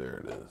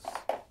 There it is.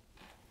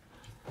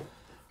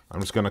 I'm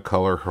just gonna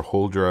color her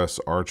whole dress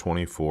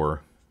R24.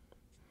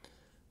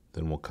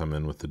 Then we'll come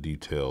in with the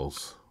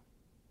details.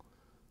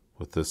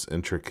 With this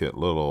intricate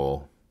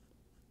little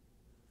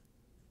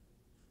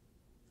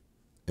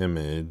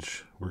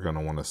image, we're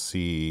gonna wanna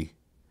see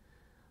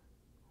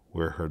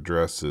where her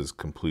dress is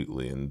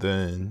completely, and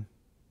then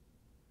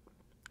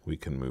we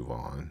can move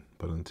on.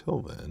 But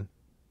until then,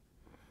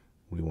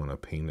 we want to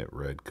paint it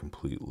red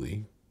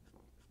completely.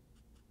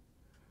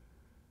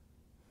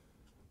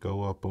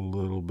 Go up a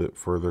little bit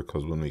further,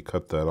 because when we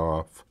cut that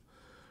off,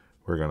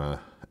 we're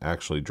gonna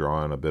actually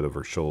draw in a bit of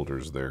her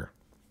shoulders there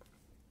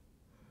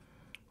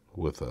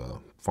with a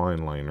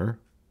fine liner.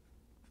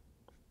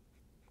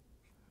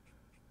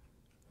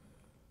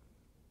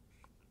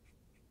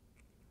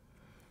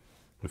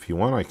 If you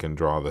want, I can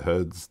draw the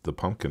heads, the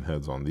pumpkin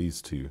heads on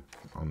these two,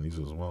 on these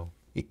as well.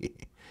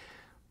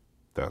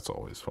 That's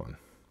always fun.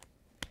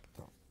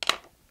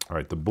 All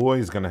right, the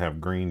boy's gonna have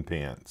green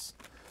pants.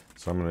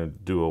 So I'm gonna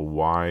do a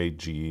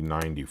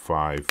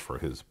YG95 for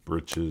his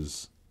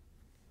breeches.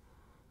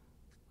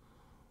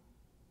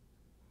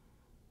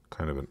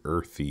 Kind of an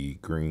earthy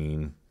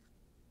green,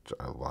 which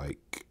I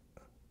like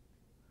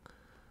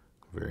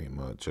very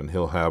much. And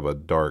he'll have a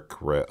dark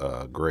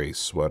gray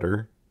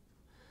sweater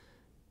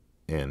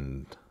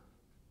and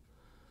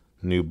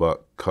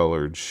nubuck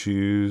colored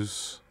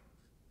shoes.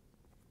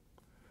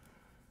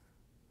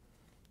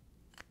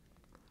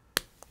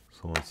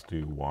 So let's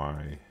do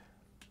Y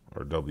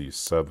or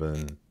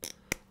W7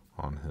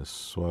 on his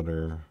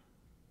sweater.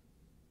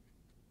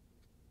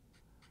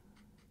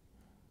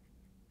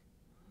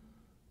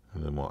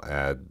 And then we'll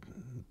add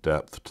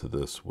depth to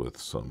this with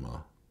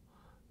some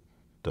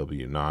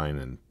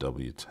W9 and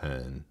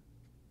W10.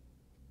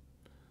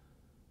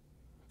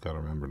 Got to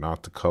remember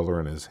not to color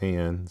in his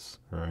hands,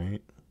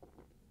 right?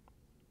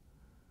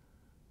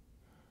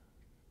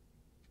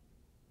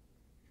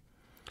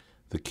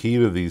 The key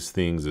to these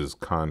things is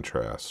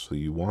contrast. So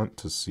you want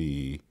to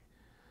see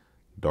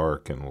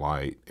dark and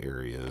light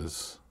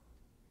areas.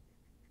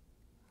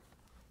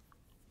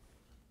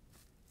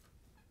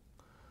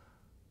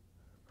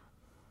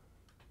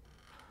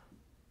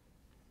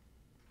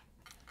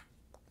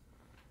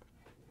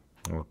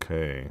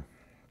 Okay.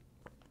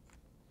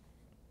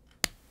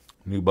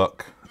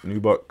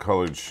 Nubuck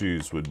colored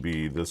shoes would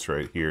be this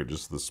right here,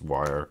 just this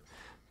wire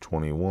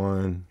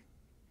 21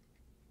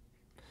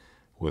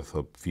 with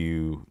a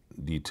few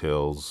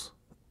details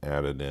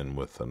added in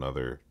with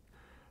another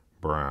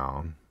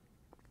brown.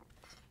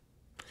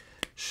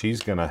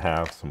 She's gonna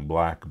have some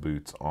black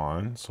boots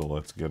on, so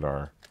let's get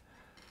our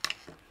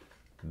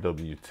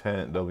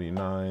W10,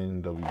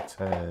 W9,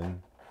 W10.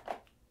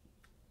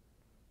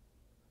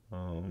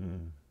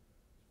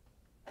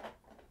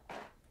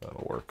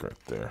 That'll work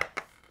right there.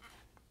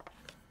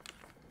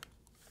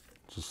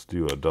 Just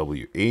do a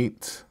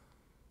W8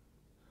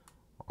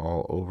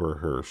 all over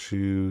her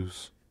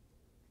shoes.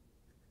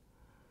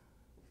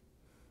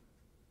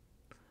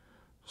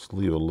 Just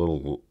leave a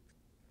little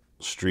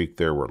streak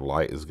there where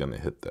light is going to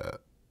hit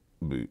that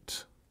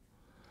boot.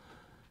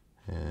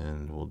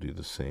 And we'll do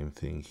the same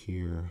thing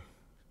here.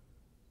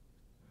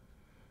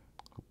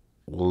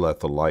 We'll let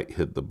the light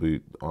hit the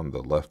boot on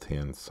the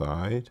left-hand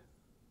side.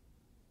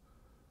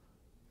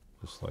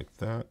 Just like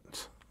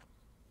that.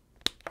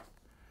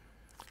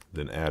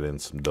 Then add in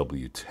some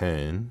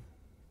W10.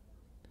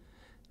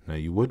 Now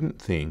you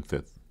wouldn't think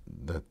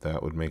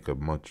that would make a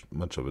much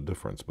of a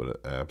difference, but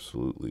it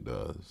absolutely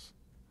does.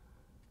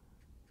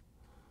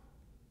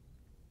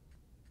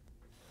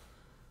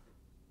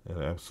 It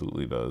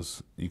absolutely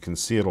does. You can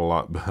see it a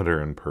lot better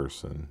in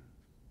person.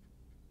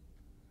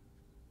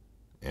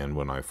 And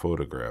when I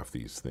photograph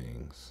these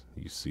things,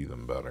 you see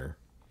them better.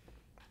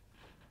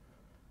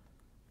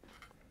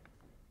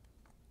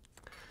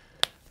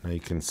 Now you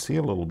can see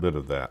a little bit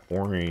of that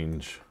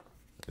orange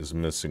is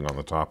missing on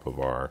the top of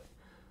our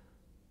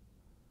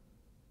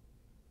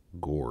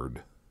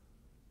gourd.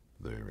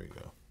 There we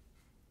go.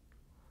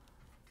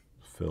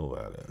 Fill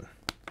that in.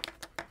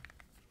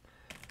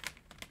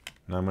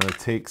 Now I'm going to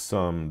take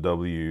some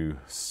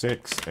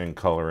W6 and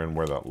color in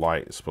where that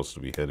light is supposed to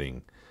be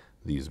hitting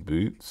these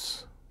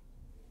boots.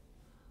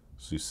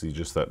 So you see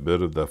just that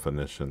bit of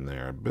definition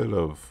there, a bit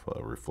of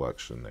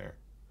reflection there.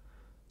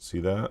 See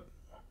that?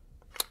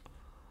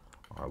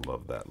 I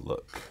love that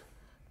look.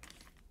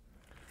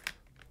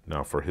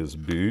 Now for his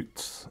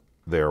boots,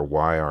 they're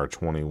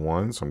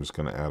YR21, so I'm just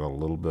going to add a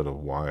little bit of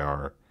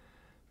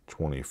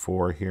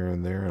YR24 here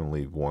and there and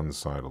leave one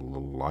side a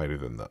little lighter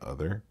than the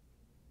other.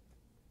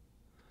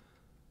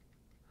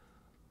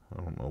 I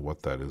don't know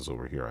what that is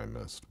over here I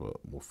missed, but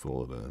we'll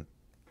fill it in.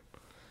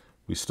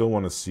 We still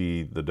want to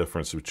see the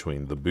difference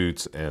between the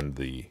boots and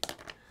the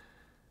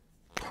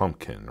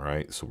pumpkin,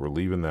 right? So we're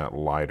leaving that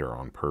lighter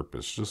on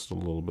purpose, just a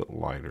little bit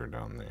lighter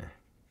down there.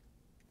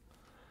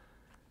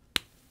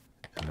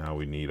 And now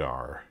we need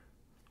our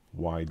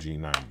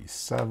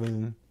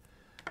YG97,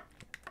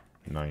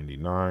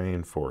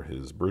 99 for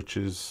his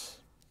breeches.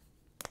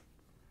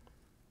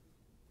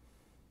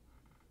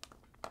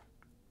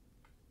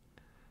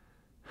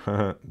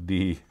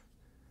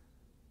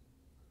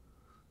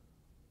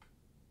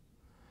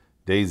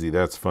 Daisy,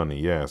 that's funny.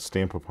 Yeah,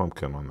 stamp a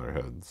pumpkin on their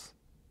heads.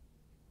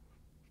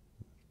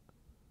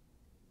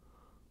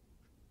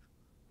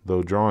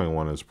 Though drawing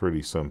one is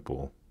pretty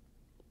simple.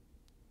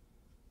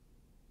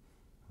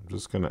 I'm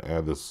just going to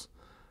add this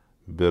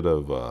bit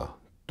of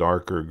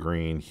darker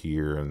green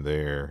here and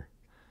there.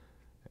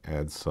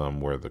 Add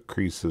some where the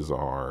creases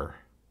are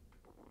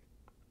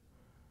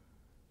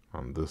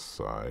on this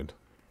side.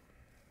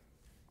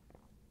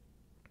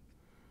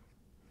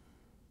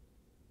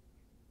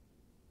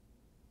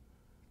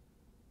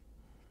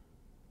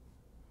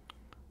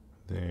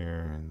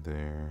 There and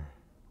there.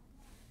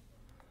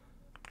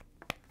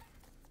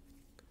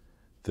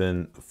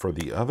 Then for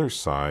the other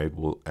side,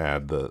 we'll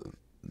add the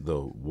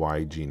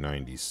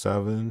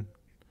YG97.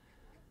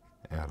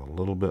 Add a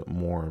little bit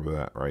more of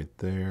that right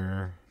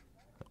there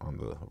on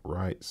the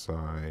right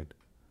side.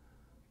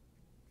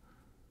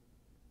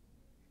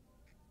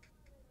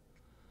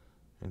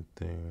 And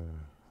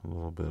there, a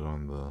little bit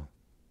on the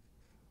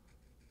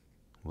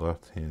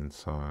left-hand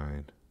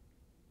side.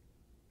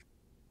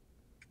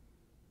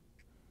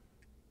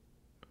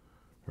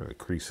 Where the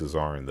creases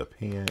are in the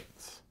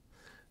pants.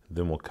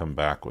 Then we'll come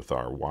back with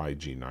our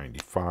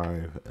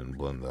YG95 and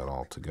blend that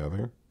all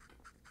together.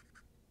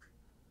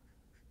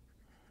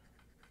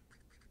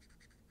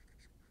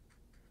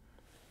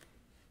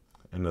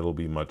 And it'll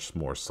be much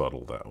more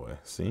subtle that way,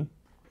 see?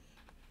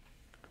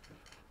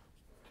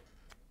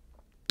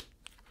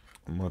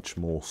 Much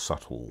more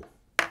subtle.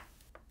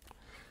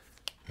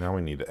 Now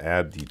we need to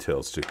add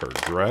details to her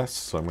dress.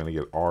 So I'm going to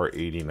get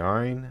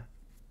R89.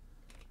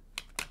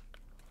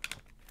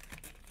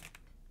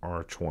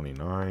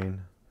 R29,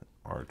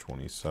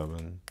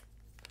 R27.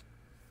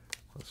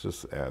 Let's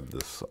just add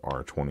this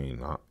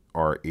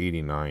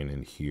R89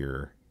 in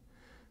here,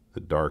 the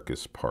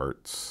darkest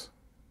parts.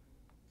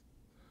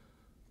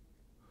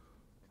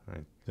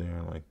 Right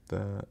there, like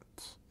that.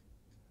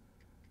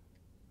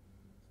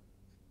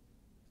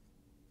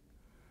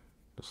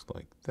 Just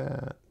like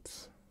that.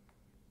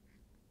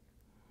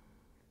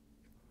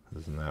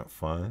 Isn't that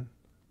fun?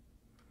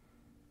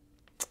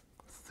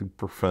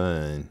 Super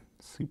fun.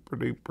 Super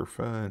duper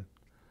fun.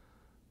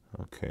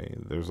 Okay,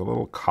 there's a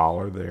little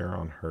collar there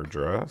on her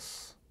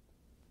dress.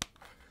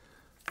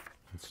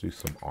 Let's do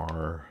some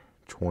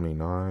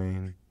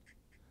R29.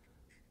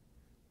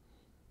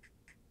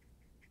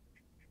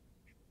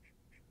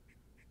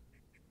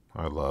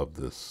 I love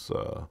this.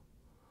 The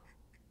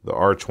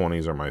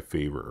R20s are my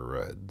favorite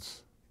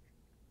reds.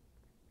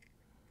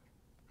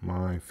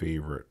 My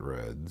favorite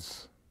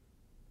reds.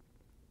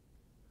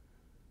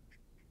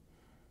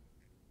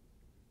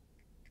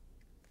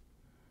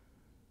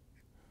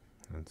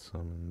 And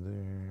some in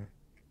there,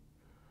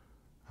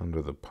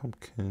 under the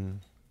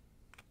pumpkin.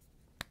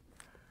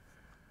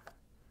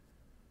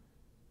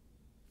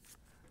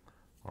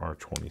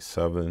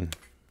 R27.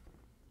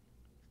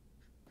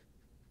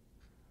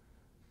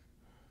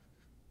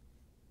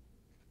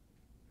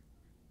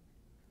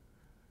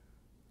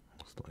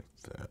 Just like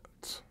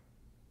that.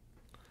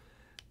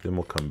 Then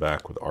we'll come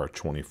back with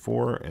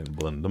R24 and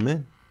blend them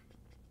in.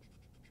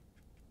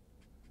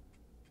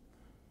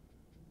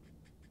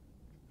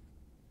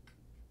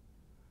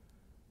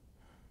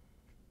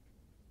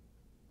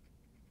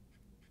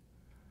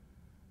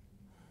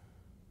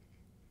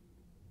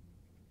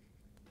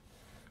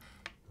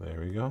 There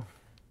we go.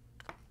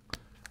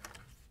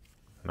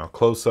 Now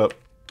close up,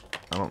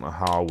 I don't know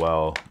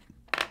how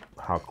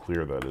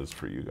clear that is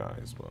for you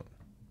guys, but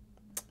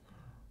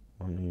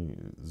let me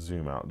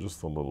zoom out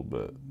just a little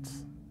bit.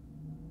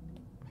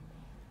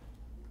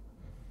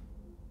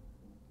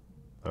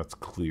 That's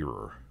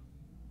clearer.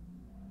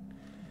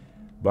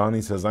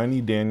 Bonnie says, I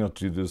need Daniel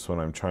to do this when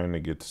I'm trying to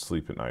get to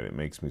sleep at night. It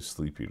makes me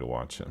sleepy to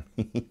watch him.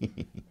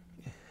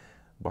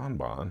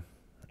 Bon,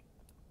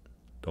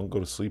 don't go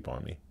to sleep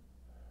on me.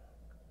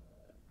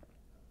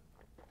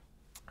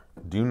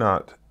 Do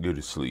not go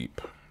to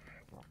sleep.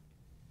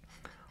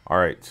 All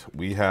right,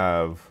 we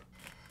have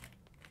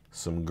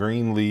some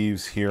green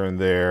leaves here and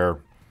there,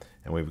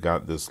 and we've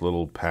got this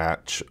little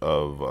patch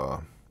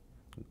of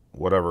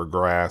whatever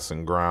grass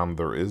and ground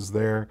there is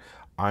there.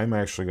 I'm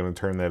actually going to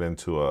turn that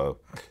into a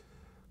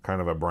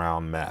kind of a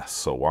brown mess.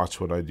 So watch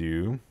what I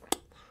do.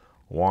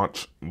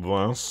 Watch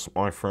this,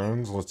 my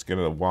friends. Let's get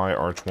a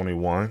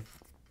YR21.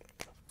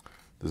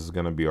 This is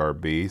going to be our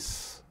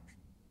base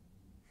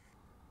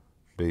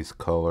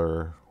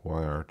color,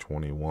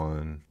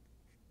 YR21.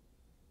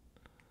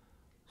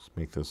 Let's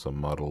make this a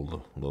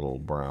muddled little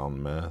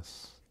brown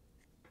mess.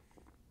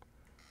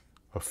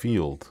 A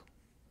field.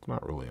 It's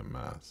not really a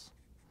mess.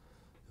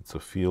 It's a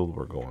field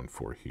we're going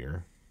for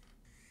here.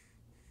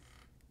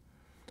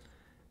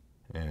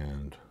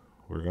 And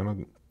we're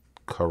going to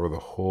cover the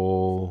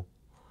whole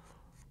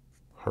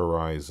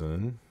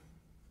horizon,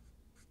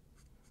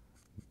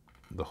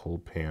 the whole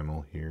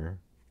panel here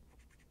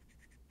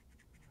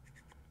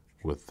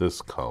with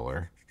this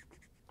color.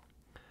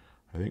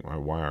 I think my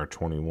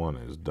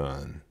YR21 is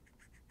done.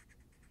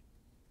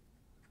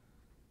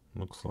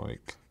 Looks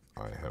like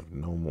I have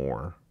no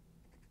more.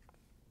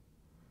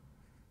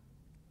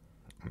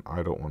 And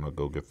I don't want to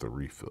go get the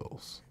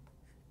refills.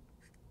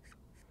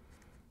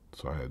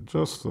 So I had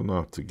just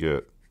enough to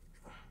get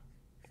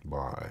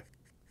by.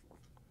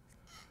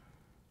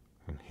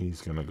 And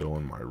he's going to go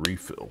in my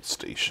refill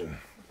station.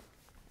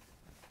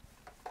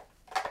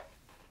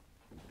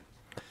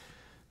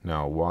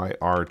 Now,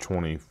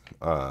 YR20,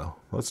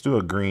 let's do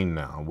a green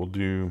now. We'll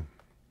do,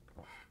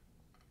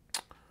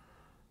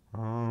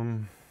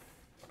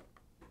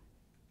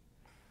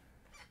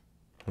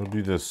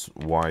 this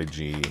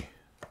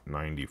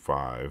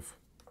YG95,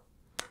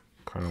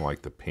 kind of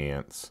like the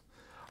pants.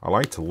 I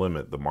like to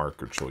limit the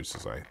marker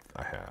choices I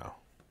have.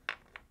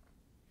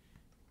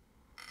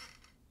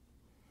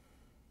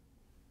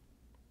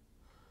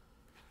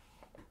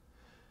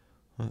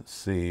 Let's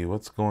see,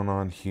 what's going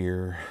on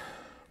here?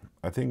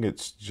 I think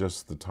it's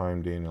just the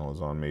time Daniel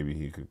is on. Maybe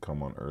he could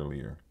come on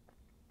earlier.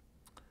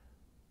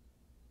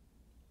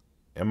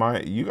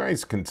 You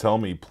guys can tell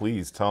me,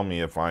 please tell me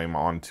if I'm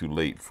on too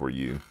late for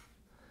you.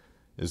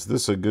 Is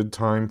this a good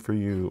time for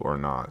you or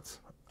not?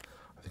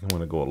 I think I'm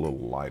going to go a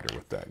little lighter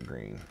with that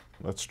green.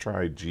 Let's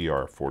try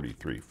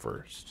GR43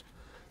 first.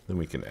 Then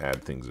we can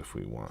add things if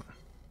we want.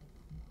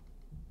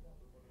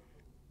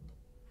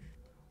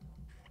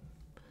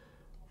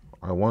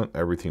 I want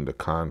everything to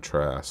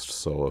contrast,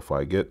 so if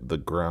I get the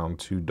ground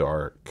too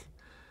dark,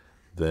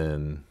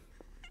 then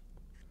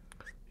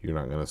you're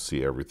not going to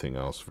see everything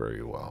else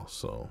very well.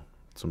 So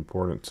it's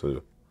important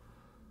to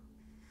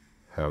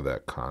have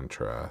that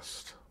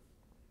contrast.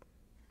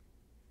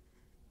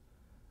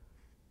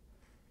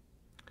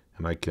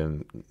 And I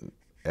can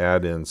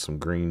add in some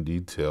green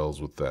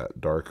details with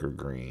that darker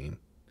green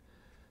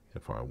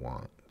if I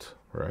want,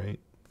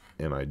 right?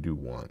 And I do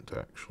want,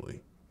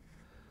 actually.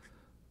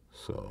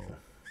 So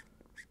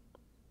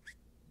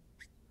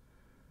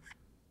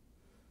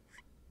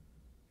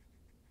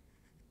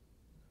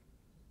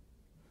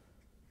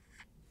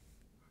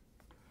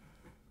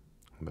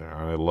there,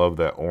 I love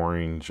that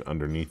orange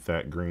underneath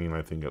that green.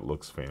 I think it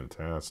looks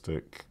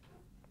fantastic.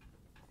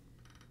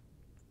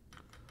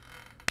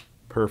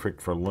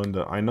 Perfect for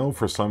Linda. I know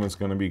for some it's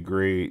going to be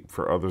great.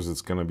 For others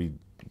it's going to be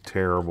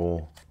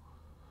terrible.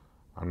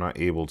 I'm not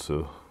able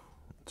to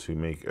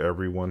make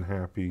everyone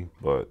happy,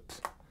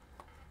 but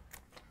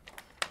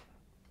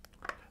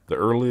the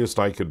earliest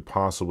I could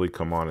possibly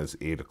come on is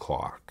 8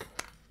 o'clock.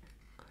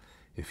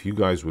 If you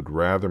guys would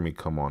rather me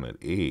come on at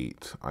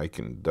 8, I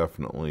can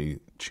definitely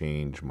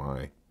change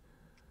my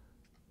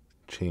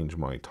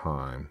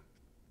time.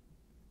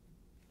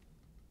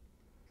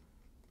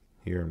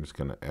 Here I'm just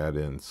going to add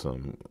in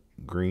some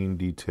green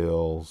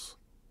details.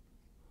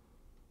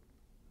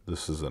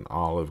 This is an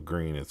olive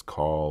green. It's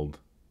called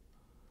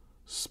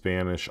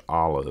Spanish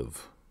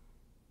Olive.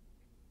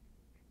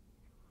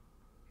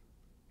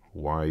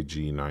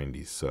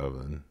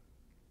 YG97.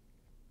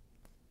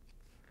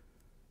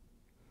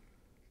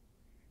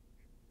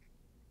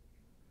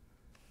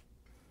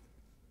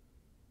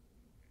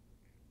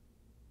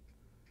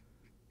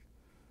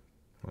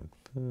 Like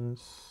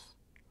this.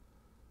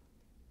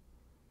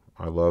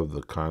 I love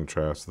the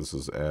contrast. This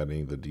is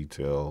adding the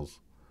details.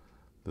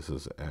 This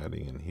is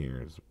adding in here.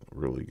 It's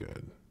really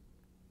good.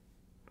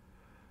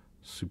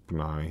 Super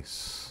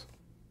nice.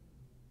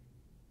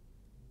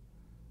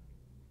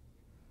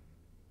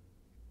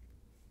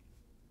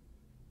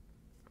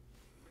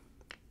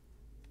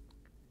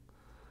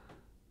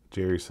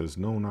 Jerry says,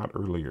 no, not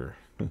earlier.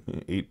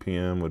 8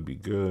 p.m. would be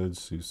good.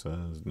 Sue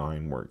says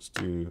 9 works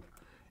too.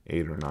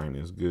 8 or 9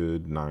 is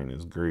good. 9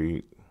 is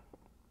great.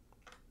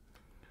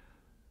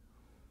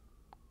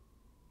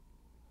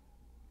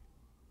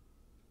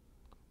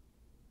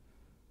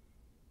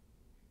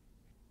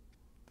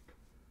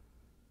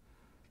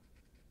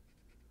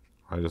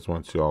 I just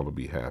want you all to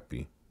be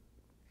happy.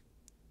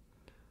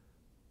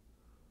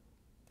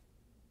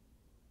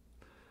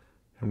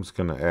 I'm just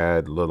going to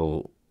add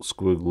little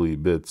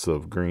squiggly bits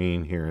of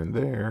green here and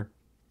there.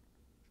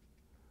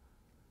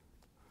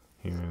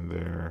 Here and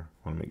there.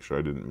 I want to make sure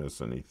I didn't miss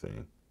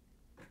anything.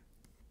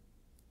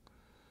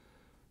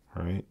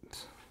 Right.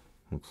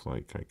 Looks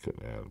like I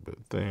could add a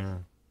bit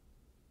there.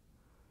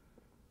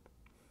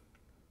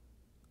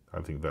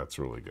 I think that's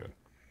really good.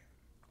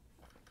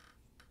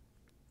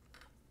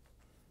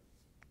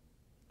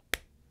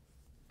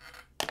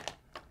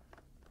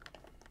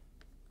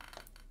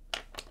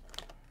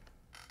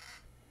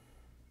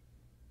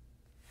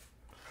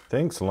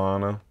 Thanks,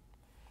 Lana.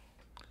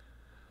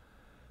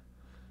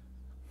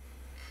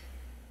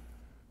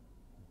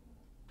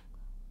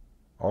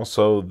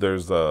 Also,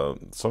 there's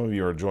some of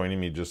you are joining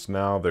me just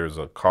now. There's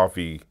a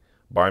coffee,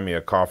 buy me a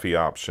coffee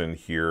option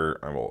here.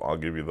 I'll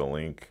give you the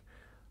link.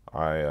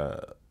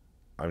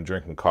 I'm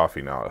drinking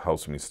coffee now. It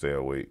helps me stay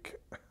awake.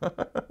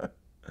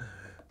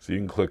 So you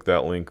can click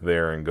that link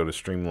there and go to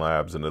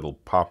Streamlabs, and it'll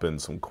pop in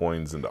some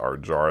coins into our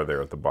jar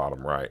there at the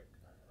bottom right.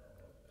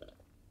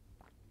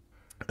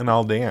 And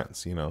I'll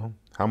dance, you know.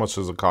 How much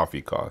does a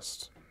coffee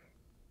cost?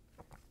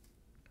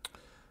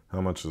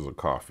 How much is a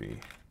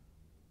coffee?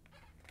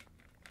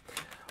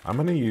 I'm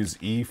going to use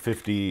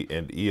E50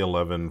 and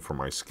E11 for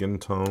my skin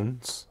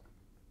tones.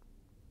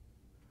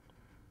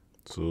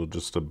 So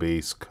just a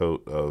base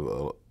coat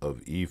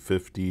of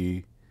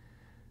E50.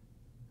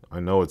 I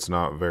know it's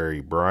not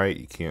very bright.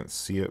 You can't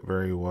see it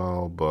very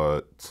well,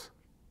 but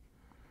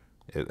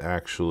it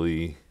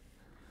actually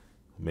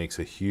makes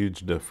a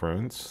huge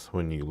difference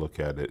when you look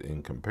at it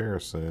in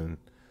comparison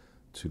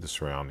to the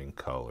surrounding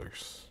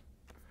colors.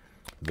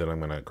 Then I'm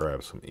going to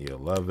grab some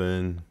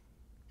E11.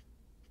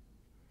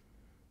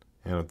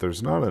 And if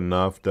there's not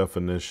enough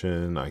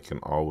definition, I can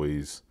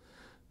always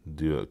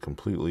do a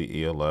completely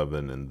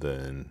E11 and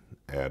then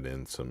add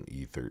in some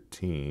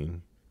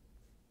E13.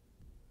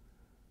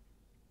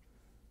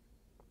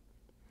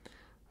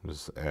 I'm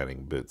just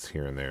adding bits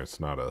here and there. It's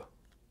not a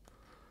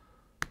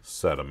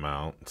set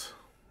amount,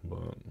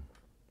 but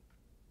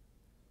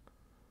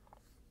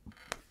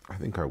I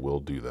think I will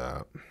do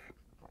that.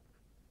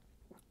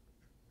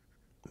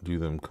 Do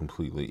them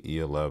completely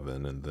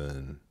E11 and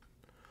then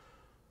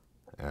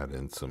add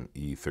in some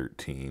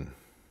E13.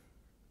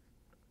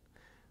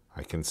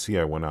 I can see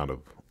I went out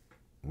of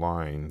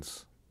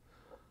lines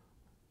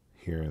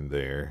here and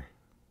there.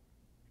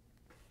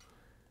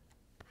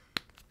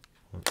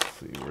 Let's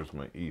see, where's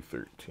my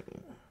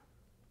E13?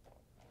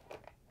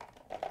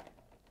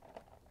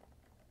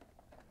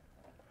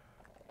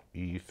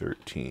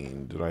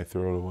 E13, did I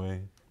throw it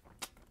away?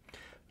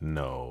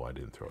 No, I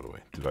didn't throw it away.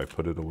 Did I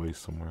put it away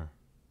somewhere?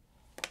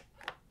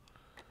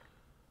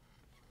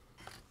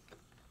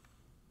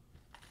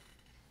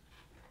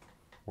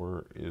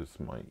 Where is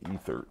my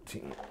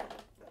E13?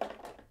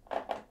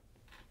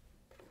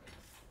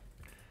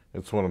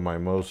 It's one of my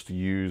most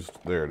used,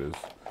 there it is.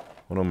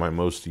 One of my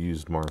most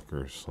used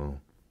markers, so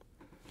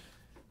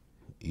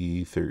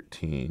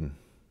E13.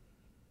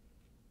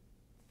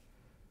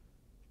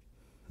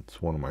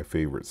 It's one of my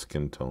favorite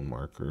skin tone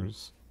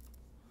markers.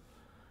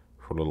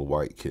 For little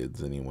white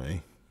kids,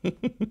 anyway.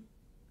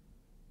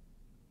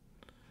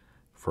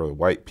 For the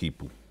white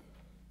people.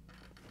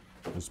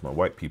 This is my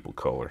white people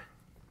color.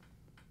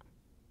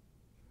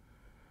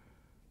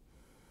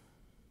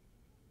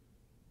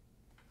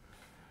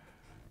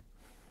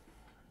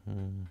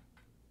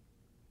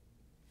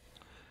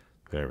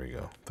 There we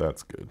go.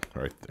 That's good.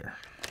 Right there.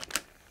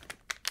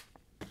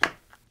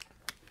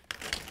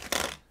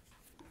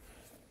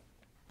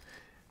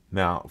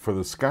 Now, for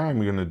the sky,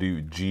 I'm going to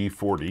do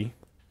G40,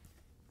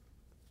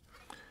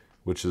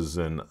 which is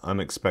an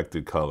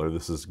unexpected color.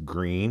 This is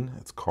green.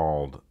 It's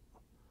called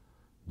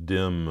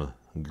dim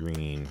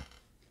green.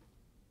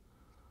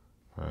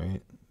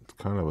 Right? It's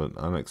kind of an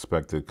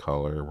unexpected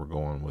color we're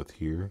going with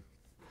here.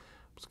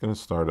 I'm just going to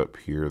start up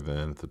here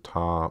then at the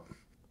top.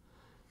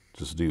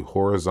 Just do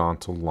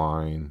horizontal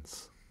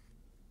lines.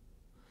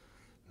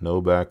 No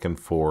back and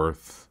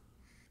forth.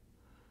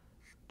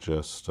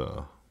 Just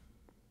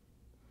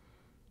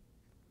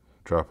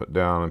drop it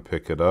down and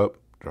pick it up.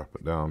 Drop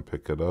it down,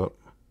 pick it up.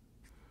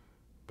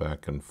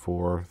 Back and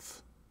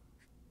forth.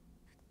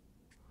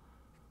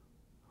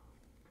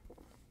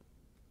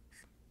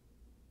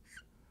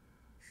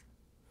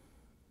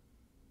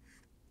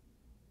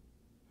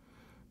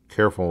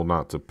 Careful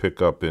not to pick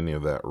up any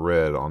of that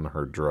red on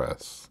her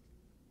dress.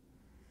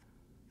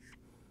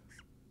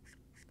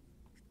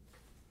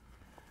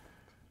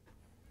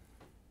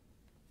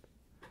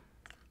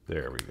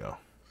 There we go.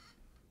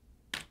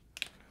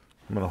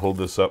 I'm going to hold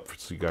this up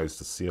for you guys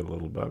to see it a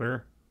little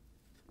better.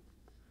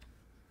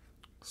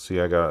 See,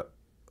 I got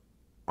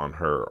on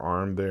her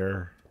arm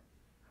there,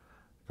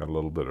 got a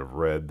little bit of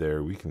red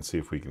there. We can see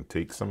if we can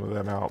take some of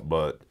that out,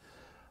 but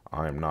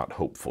I'm not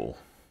hopeful.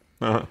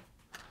 I'm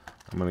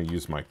going to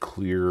use my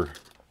clear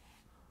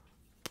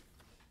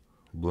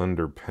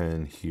blender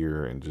pen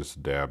here and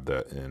just dab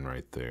that in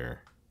right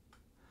there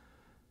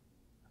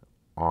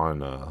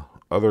On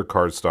other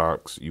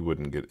cardstocks, you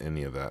wouldn't get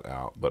any of that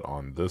out, but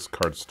on this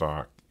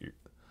cardstock,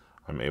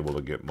 I'm able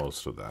to get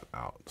most of that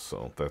out,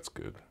 so that's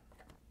good.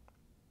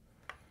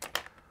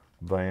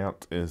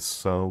 That is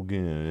so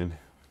good.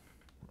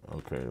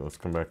 Okay, let's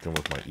come back in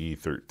with my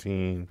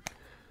E13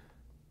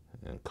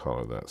 and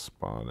color that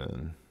spot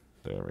in.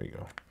 There we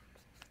go.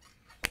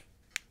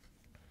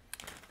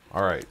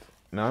 All right,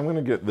 now I'm going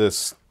to get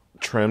this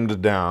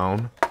trimmed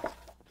down.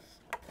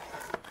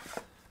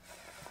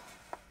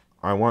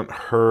 I want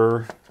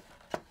her,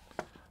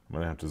 I'm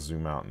going to have to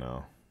zoom out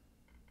now.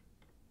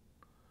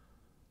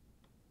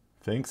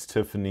 Thanks,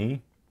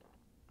 Tiffany.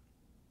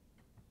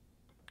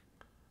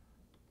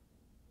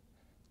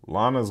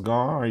 Lana's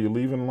gone. Are you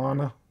leaving,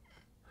 Lana?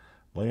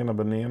 Laying a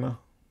banana?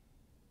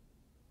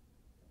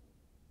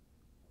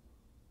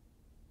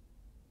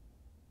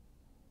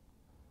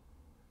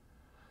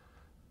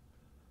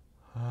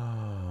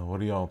 What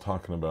are y'all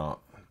talking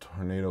about?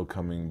 Tornado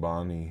coming,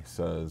 Bonnie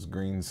says.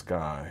 Green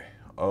sky.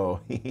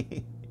 Oh,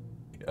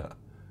 yeah.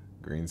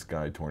 Green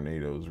sky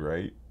tornadoes,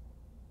 right?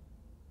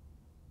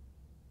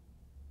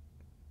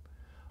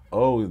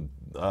 Oh,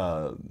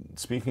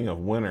 speaking of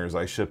winners,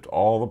 I shipped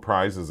all the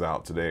prizes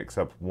out today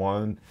except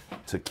one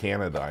to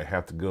Canada. I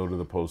have to go to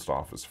the post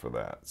office for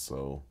that,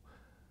 so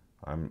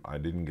I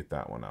didn't get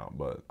that one out,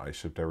 but I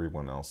shipped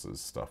everyone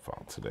else's stuff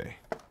out today.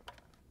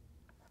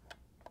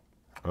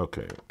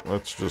 Okay,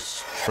 let's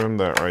just trim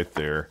that right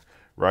there,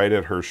 right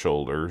at her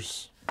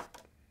shoulders.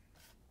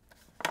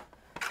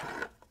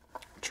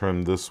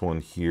 Trim this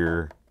one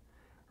here,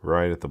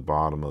 right at the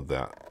bottom of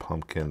that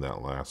pumpkin,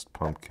 that last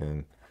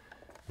pumpkin.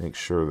 Make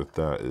sure that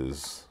that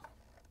is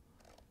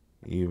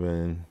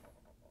even.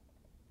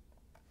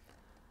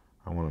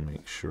 I want to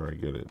make sure I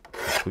get it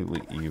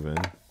completely even.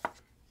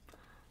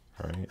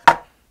 All right.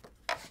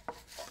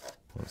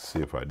 Let's see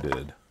if I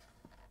did.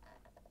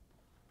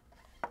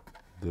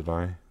 Did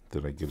I?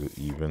 Did I get it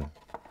even?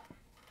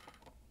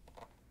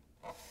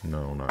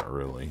 No, not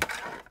really.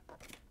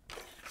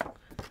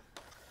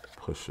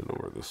 Push it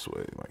over this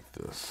way like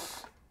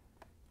this.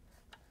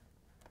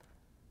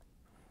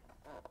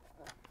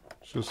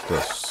 Just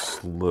a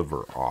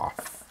sliver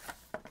off.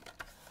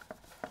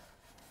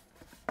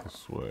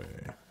 This way.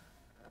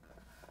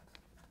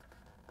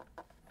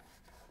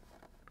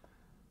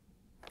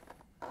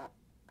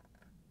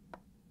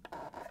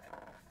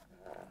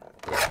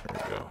 There we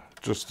go.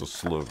 Just a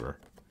sliver.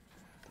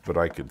 But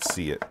I could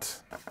see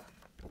it.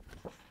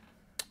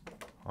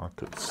 I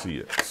could see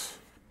it.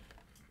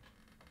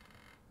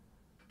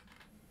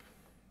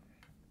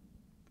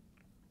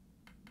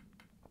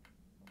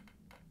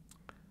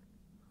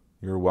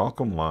 You're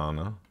welcome,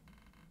 Lana.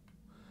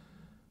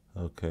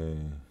 Okay.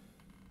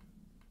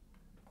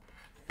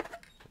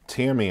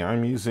 Tammy,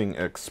 I'm using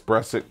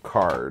Express-It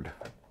card.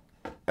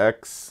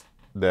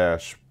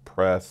 X-Press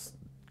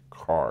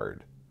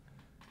card.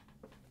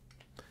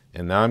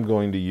 And now I'm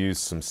going to use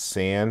some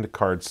sand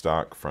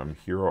cardstock from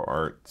Hero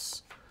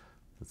Arts.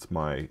 It's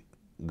my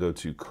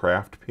go-to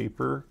craft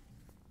paper.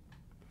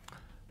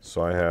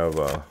 So I have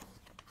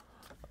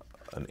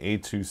an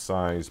A2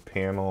 size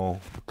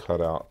panel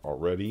cut out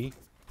already.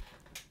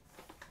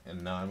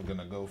 And now I'm going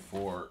to go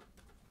for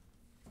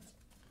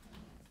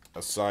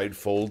a side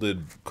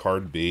folded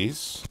card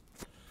base.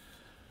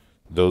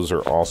 Those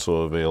are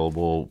also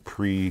available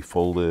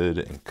pre-folded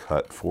and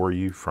cut for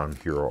you from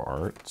Hero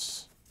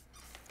Arts.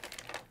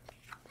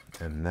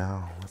 And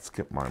now let's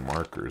get my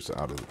markers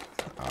out of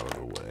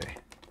the way.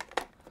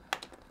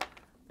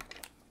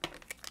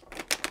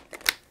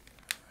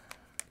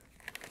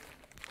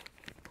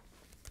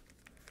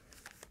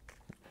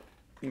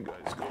 You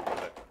guys go over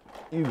there.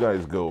 You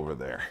guys go over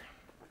there.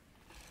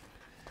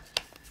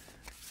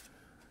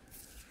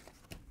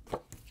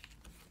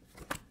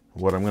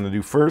 What I'm going to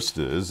do first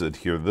is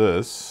adhere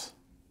this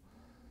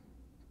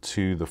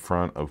to the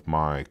front of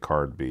my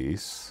card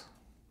base.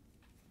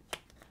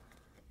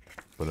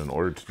 But in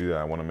order to do that,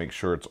 I want to make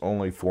sure it's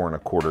only 4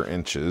 1/4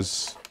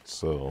 inches.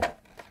 So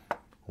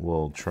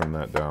we'll trim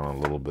that down a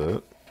little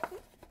bit.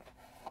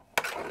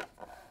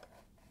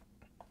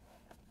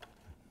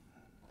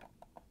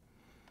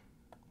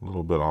 A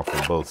little bit off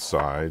of both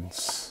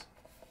sides.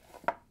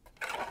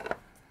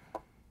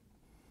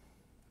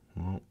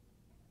 Well,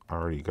 I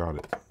already got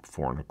it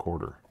 4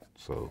 1/4.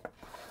 So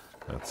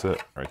that's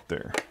it right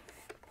there.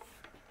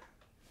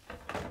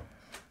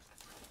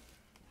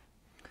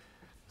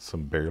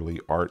 Some Barely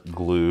Art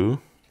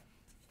glue.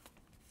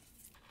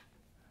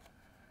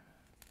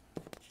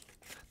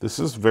 This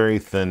is very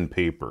thin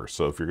paper,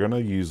 so if you're going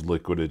to use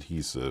liquid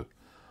adhesive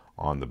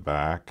on the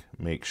back,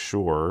 make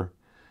sure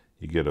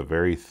you get a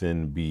very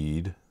thin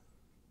bead.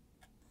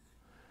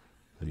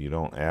 You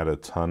don't add a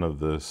ton of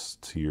this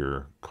to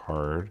your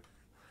card.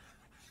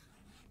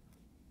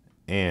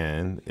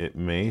 And it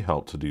may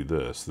help to do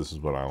this. This is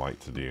what I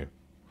like to do.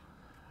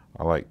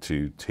 I like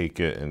to take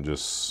it and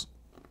just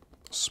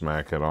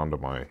smack it onto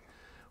my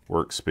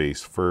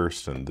workspace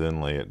first and then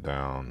lay it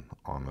down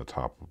on the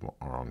top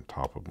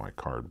of my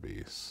card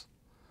base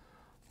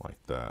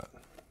like that.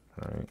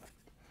 All right,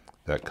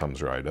 that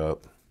comes right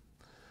up.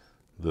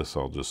 This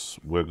I'll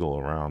just wiggle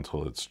around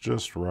till it's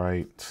just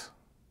right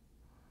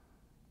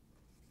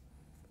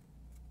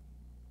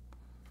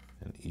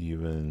and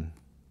even.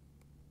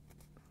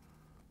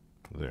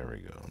 There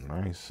we go.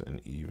 Nice and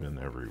even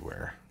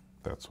everywhere.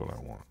 That's what I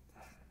want.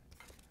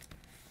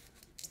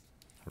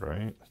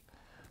 Right?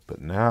 But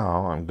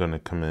now I'm going to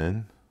come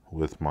in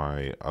with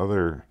my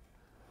other,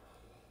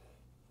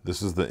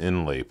 this is the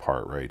inlay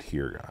part right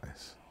here,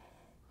 guys.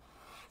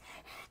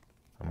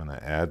 I'm going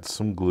to add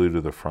some glue to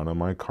the front of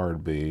my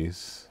card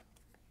base.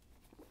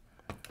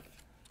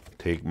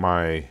 Take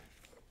my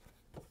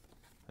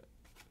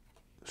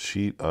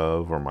sheet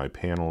of, or my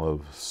panel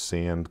of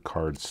sand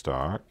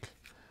cardstock,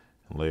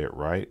 and lay it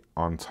right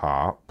on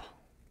top,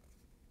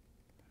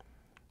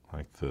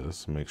 like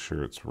this. Make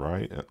sure it's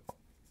right,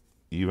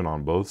 even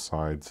on both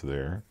sides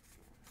there.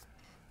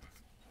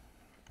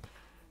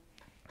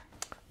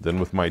 Then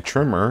with my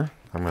trimmer,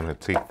 I'm going to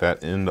take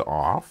that end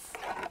off.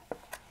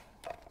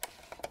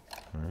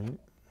 Right.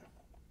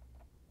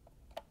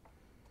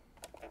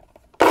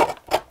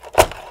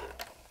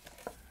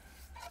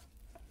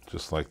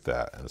 Just like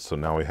that. And so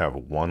now we have a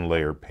one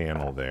layer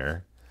panel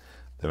there.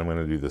 Then I'm going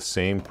to do the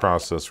same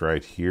process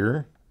right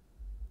here.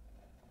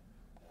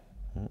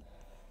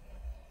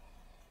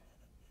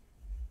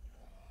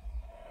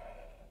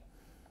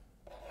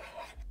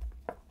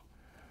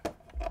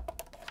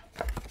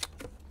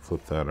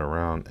 Flip that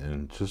around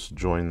and just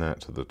join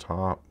that to the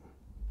top.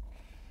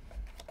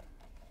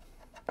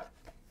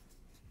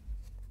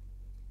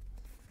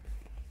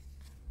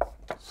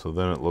 So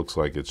then it looks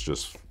like it's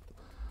just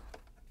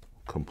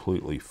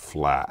completely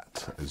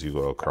flat as you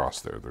go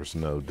across there. There's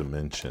no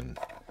dimension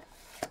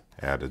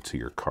added to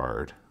your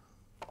card.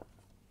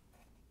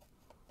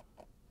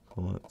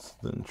 So let's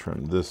then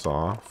trim this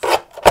off.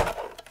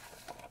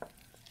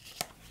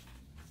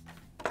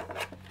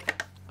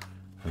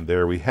 And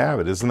there we have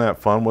it. Isn't that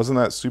fun? Wasn't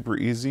that super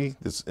easy?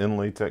 This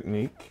inlay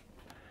technique.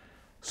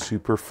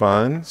 Super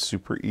fun,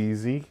 super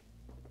easy.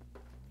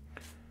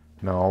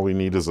 Now all we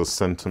need is a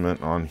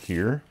sentiment on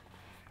here.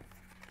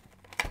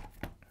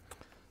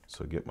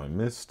 So get my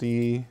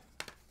MISTI.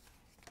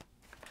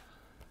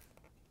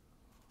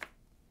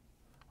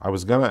 I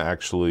was gonna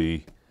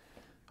actually,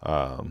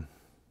 I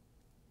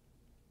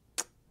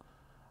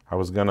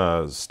was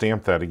gonna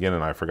stamp that again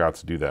and I forgot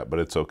to do that, but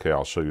it's okay.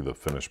 I'll show you the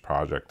finished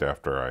project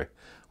after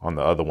on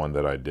the other one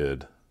that I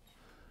did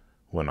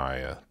when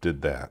I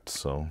did that.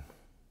 So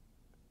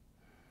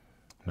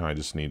now I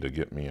just need to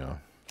get me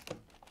a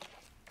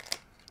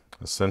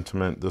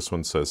sentiment. This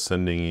one says,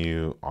 sending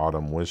you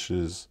autumn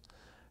wishes.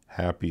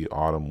 Happy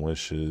autumn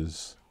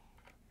wishes.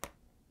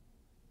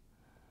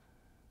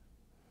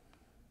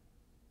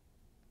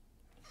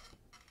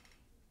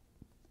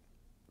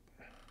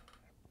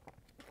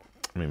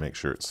 Let me make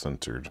sure it's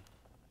centered.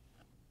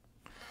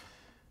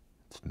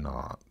 It's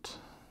not.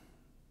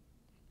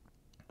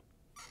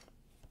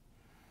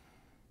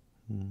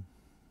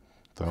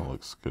 That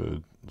looks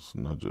good. Just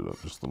nudge it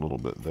up just a little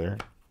bit there.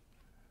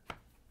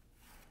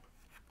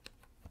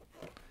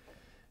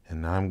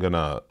 And now I'm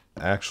gonna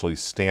actually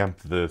stamp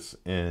this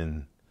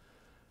in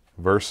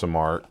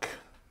Versamark.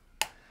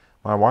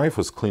 My wife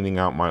was cleaning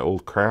out my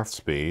old craft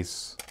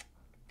space.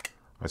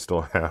 I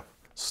still have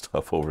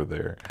stuff over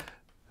there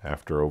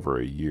after over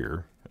a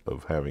year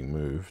of having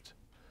moved.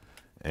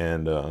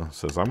 And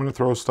says, I'm gonna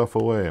throw stuff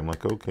away. I'm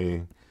like,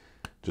 okay,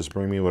 just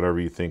bring me whatever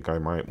you think I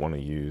might want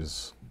to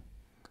use.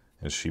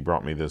 And she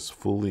brought me this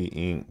fully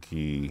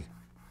inky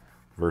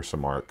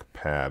Versamark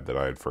pad that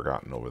I had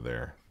forgotten over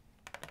there.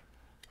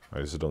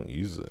 I just don't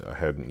use it. I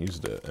hadn't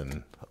used it,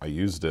 and I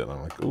used it, and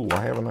I'm like, ooh, why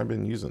haven't I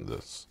been using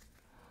this?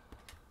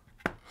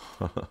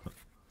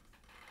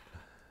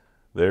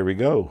 There we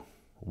go.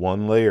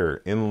 One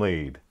layer,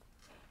 inlaid,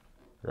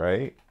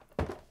 right?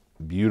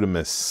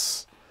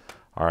 Beautimous.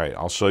 All right,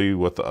 I'll show you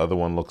what the other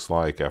one looks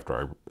like after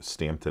I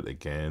stamped it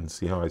again.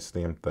 See how I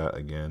stamped that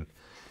again?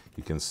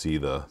 You can see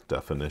the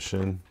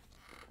definition.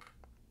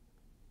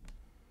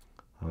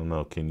 I don't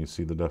know, can you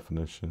see the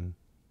definition?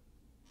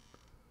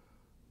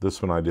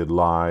 This one I did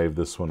live,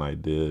 this one I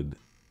did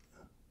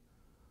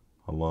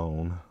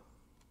alone.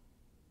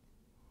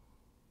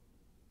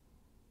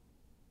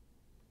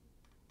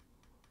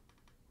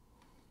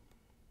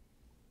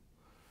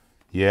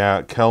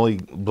 Yeah, Kelly,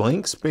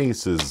 blank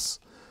space is,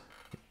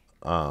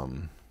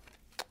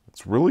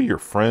 it's really your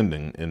friend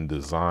in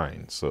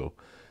design. So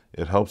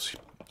it helps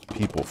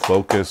people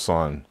focus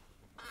on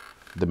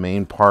the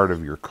main part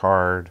of your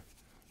card.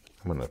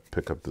 I'm going to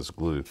pick up this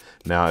glue.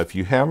 Now, if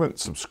you haven't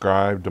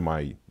subscribed to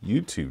my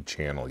YouTube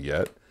channel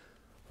yet,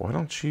 why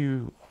don't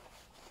you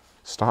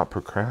stop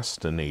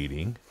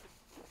procrastinating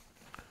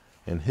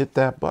and hit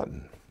that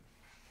button?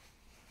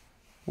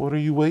 What are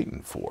you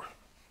waiting for?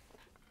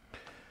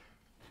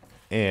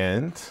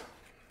 And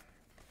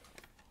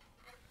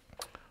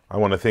I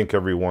want to thank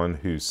everyone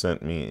who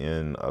sent me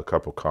in a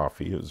cup of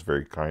coffee. It was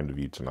very kind of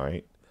you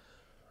tonight.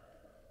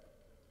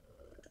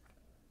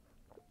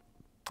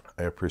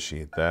 I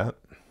appreciate that.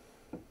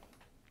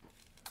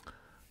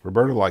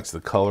 Roberta likes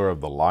the color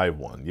of the live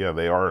one. Yeah,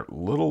 they are a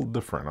little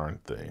different,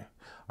 aren't they?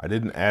 I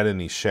didn't add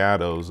any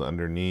shadows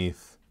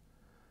underneath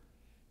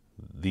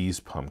these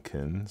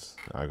pumpkins.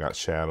 I got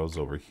shadows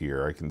over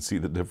here. I can see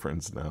the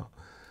difference now.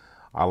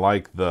 I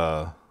like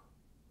the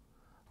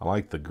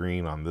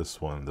green on this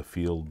one, the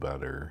field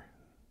better.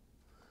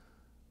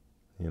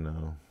 You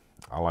know,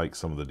 I like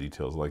some of the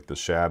details, like the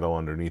shadow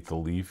underneath the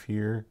leaf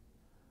here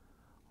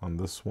on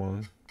this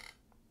one.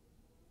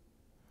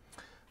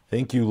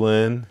 Thank you,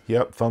 Lynn.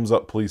 Yep, thumbs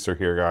up police are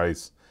here,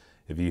 guys.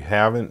 If you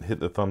haven't hit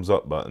the thumbs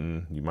up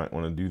button, you might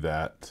want to do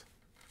that.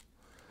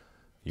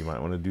 You might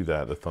want to do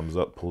that. The thumbs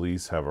up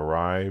police have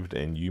arrived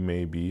and you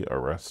may be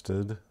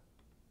arrested.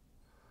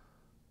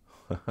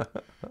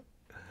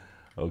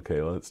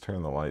 Okay, let's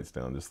turn the lights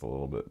down just a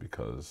little bit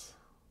because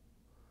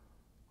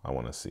I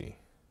want to see.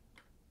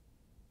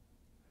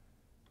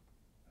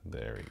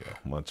 There we go.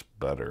 Much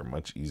better,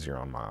 much easier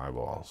on my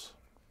eyeballs.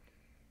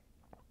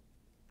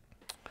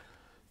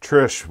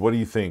 Trish, what do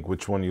you think?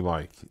 Which one you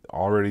like?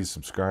 Already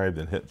subscribed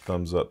and hit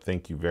thumbs up.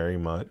 Thank you very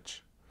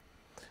much.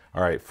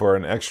 All right, for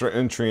an extra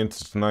entry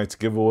into tonight's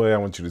giveaway, I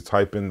want you to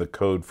type in the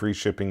code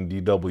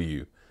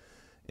FREESHIPPINGDW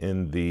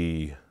in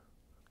the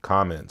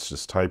comments.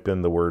 Just type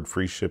in the word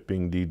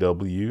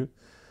FREESHIPPINGDW.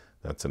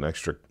 That's an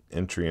extra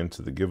entry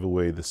into the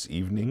giveaway this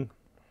evening.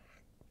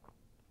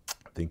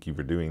 Thank you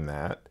for doing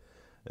that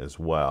as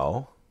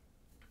well.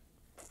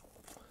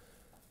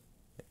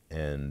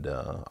 And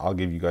I'll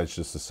give you guys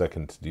just a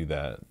second to do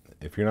that.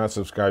 If you're not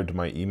subscribed to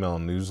my email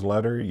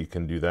newsletter, you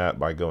can do that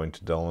by going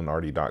to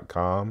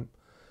DellanArtie.com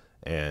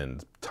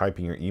and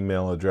typing your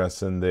email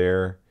address in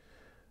there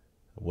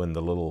when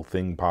the little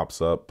thing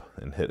pops up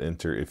and hit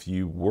enter. If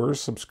you were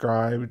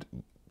subscribed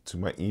to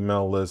my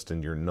email list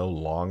and you're no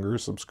longer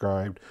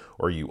subscribed,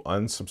 or you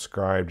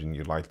unsubscribed and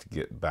you'd like to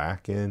get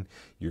back in,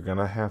 you're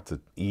gonna have to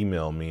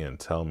email me and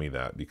tell me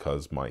that,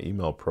 because my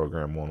email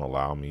program won't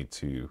allow me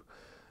to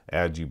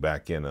add you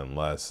back in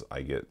unless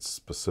I get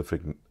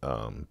specific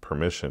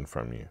permission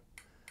from you.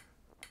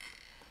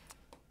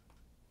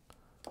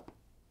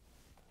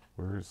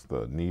 Where's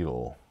the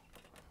needle?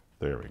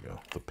 There we go.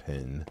 The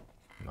pen,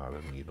 not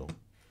a needle.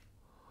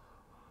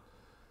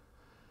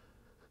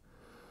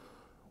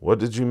 What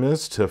did you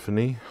miss,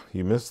 Tiffany?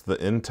 You missed the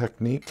end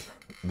technique,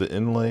 the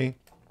inlay.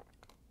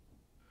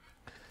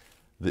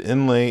 The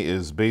inlay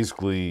is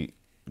basically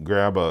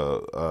grab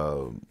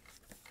a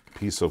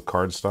piece of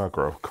cardstock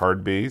or a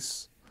card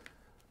base,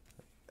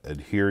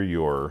 adhere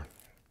your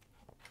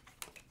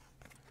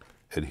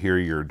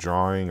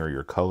drawing or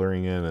your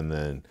coloring in, and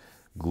then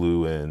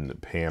glue in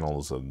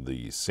panels of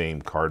the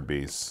same card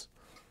base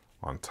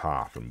on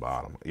top and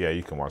bottom. Yeah,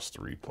 you can watch the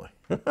replay.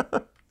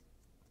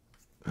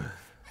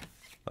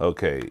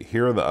 Okay,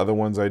 here are the other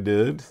ones I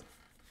did.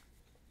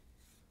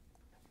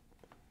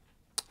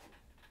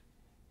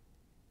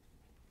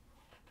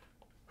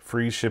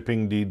 Free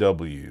shipping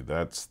DW.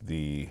 That's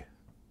the,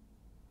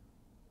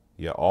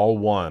 yeah,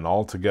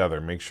 all together.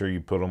 Make sure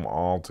you put them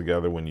all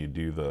together when you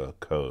do the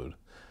code.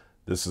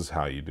 This is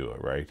how you do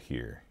it right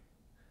here.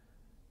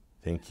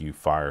 Thank you,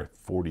 Fire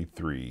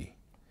 43.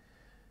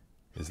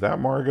 Is that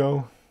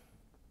Margot?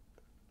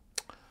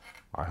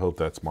 I hope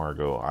that's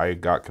Margot. I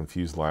got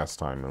confused last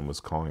time and was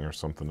calling her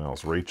something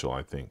else. Rachel,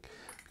 I think,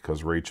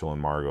 because Rachel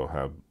and Margot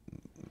have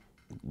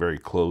very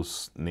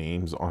close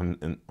names on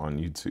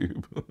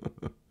YouTube.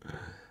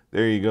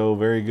 There you go.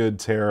 Very good,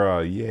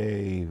 Tara.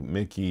 Yay,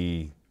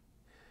 Mickey.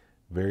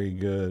 Very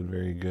good,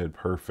 very good.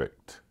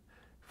 Perfect.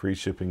 Free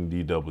shipping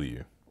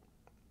DW.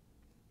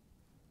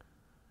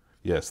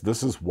 Yes,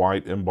 this is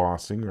white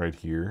embossing right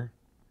here.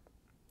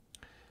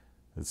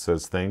 It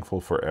says, thankful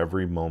for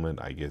every moment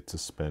I get to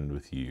spend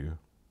with you.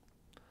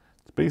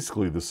 It's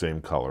basically the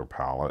same color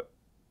palette.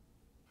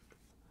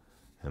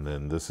 And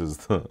then this is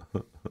the,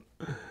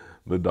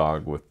 the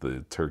dog with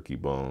the turkey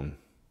bone,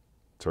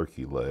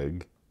 turkey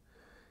leg.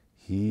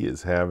 He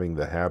is having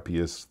the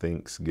happiest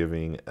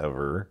Thanksgiving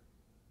ever.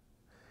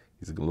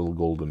 He's a little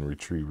golden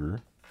retriever.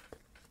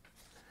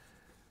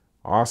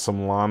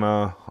 Awesome,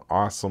 Lana.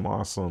 Awesome,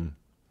 awesome.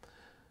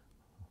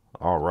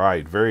 All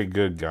right, very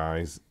good,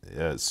 guys.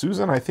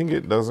 Susan, I think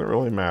it doesn't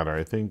really matter.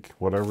 I think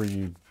whatever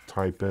you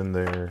type in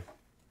there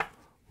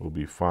will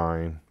be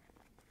fine.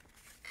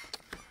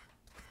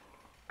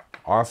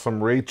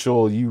 Awesome,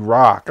 Rachel, you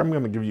rock. I'm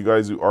going to give you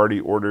guys who already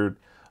ordered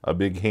a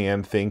big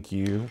hand thank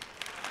you.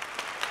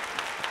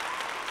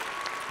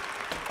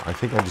 I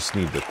think I just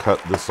need to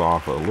cut this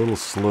off, a little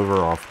sliver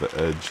off the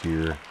edge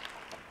here.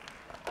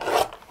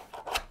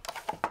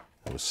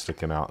 It was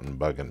sticking out and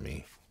bugging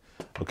me.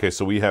 Okay,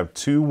 so we have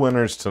 2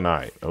 winners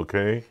tonight,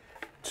 okay?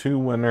 2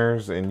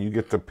 winners, and you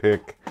get to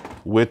pick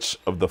which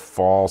of the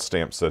fall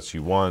stamp sets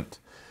you want.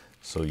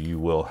 So you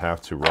will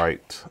have to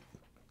write,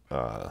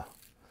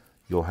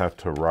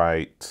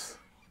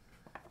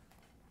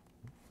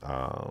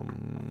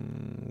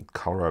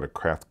 Colorado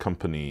Craft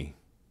Company.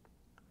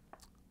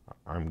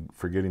 I'm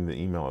forgetting the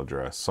email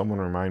address. Someone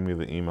remind me of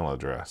the email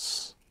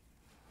address.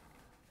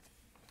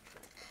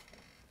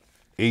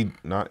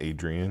 Not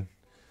Adrian.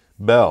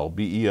 Belle,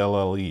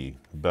 B-E-L-L-E,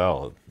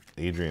 Belle,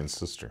 Adrian's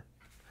sister,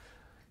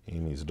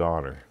 Amy's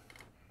daughter.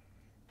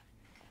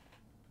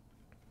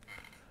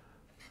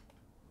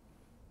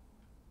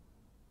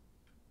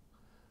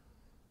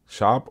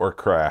 Shop or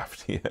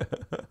craft? Yeah.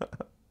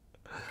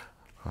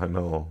 I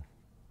know.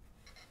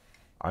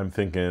 I'm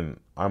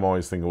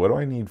always thinking, what do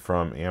I need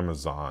from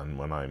Amazon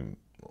when I'm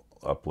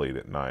up late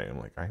at night? I'm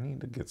like, I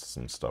need to get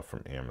some stuff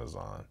from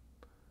Amazon.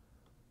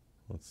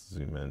 Let's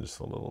zoom in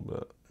just a little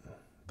bit.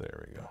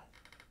 There we go.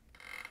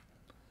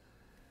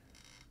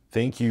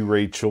 Thank you,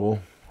 Rachel.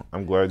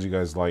 I'm glad you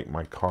guys like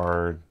my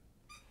cards.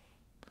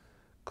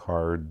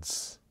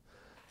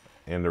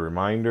 And a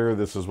reminder,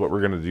 this is what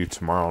we're going to do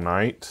tomorrow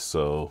night.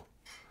 So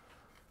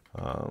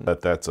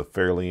that's a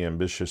fairly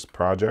ambitious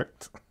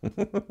project.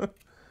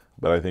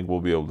 But I think we'll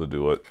be able to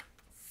do it.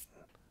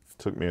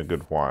 Took me a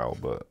good while,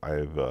 but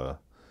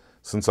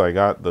since I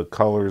got the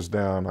colors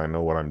down, I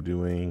know what I'm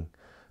doing.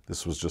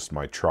 This was just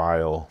my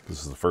trial.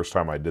 This is the first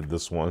time I did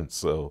this one,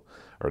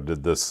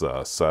 did this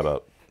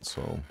setup.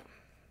 So,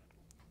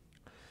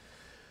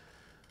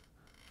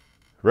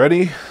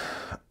 ready?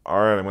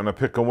 All right, I'm gonna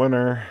pick a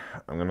winner.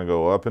 I'm gonna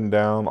go up and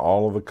down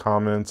all of the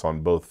comments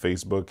on both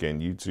Facebook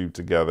and YouTube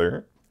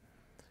together,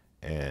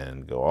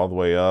 and go all the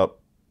way up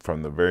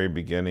from the very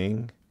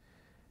beginning.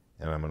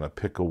 And I'm going to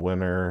pick a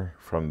winner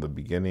from the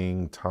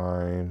beginning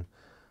time.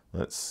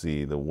 Let's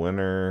see.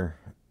 The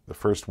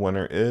first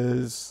winner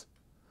is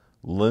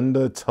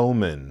Linda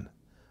Toman.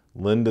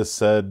 Linda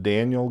said,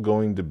 Daniel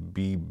going to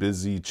be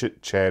busy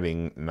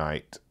chit-chatting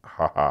night.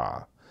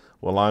 Haha.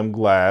 Well, I'm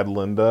glad,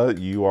 Linda,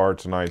 you are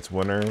tonight's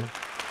winner.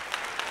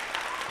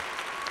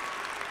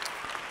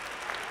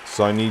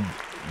 So I need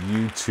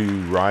you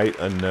to write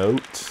a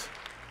note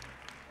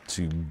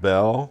to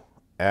Belle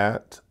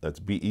that's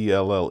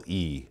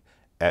B-E-L-L-E,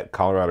 at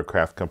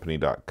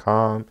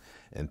coloradocraftcompany.com,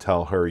 and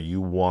tell her you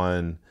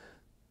won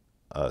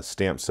a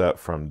stamp set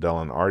from Dell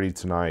and Artie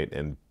tonight,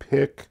 and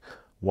pick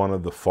one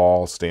of the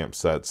fall stamp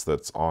sets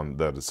that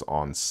is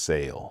on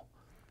sale.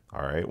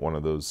 All right, one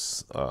of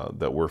those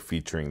that we're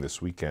featuring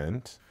this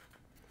weekend.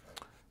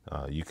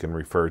 You can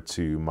refer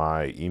to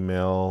my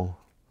email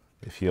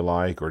if you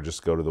like, or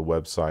just go to the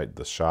website,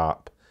 the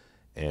shop,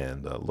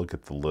 and look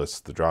at the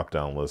list, the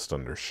drop-down list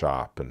under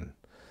shop, and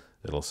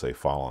it'll say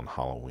fall on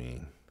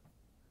Halloween.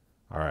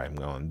 All right, I'm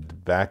going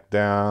back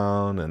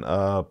down and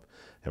up,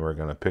 and we're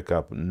going to pick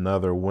up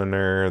another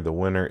winner. The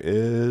winner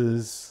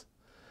is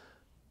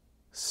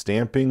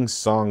Stamping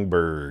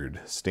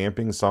Songbird.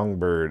 Stamping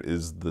Songbird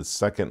is the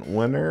second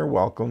winner.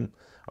 Welcome.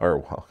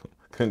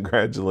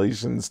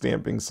 Congratulations,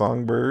 Stamping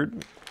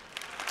Songbird.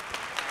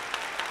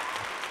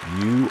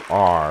 You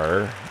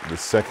are the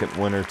second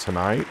winner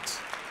tonight.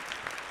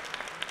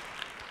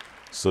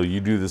 So you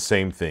do the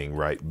same thing,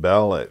 right?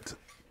 Belle at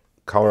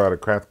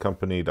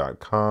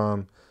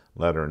coloradocraftcompany.com.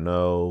 Let her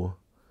know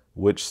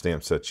which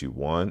stamp set you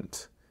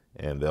want,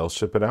 and they'll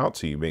ship it out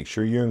to you. Make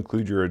sure you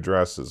include your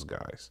addresses,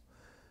 guys.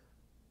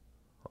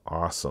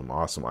 Awesome,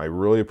 awesome. I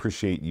really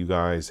appreciate you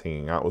guys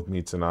hanging out with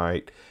me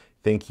tonight.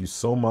 Thank you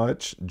so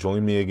much.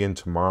 Join me again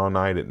tomorrow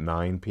night at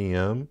 9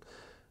 p.m.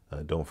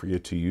 Don't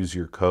forget to use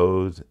your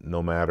code.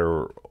 No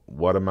matter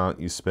what amount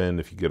you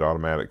spend, if you get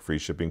automatic free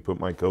shipping, put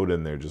my code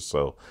in there just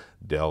so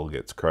Dell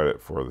gets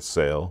credit for the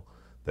sale.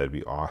 That'd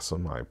be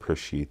awesome. I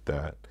appreciate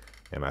that.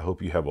 And I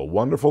hope you have a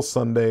wonderful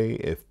Sunday.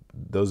 If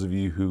those of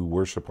you who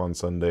worship on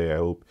Sunday, I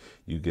hope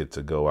you get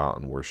to go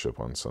out and worship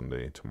on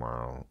Sunday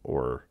tomorrow,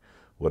 or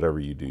whatever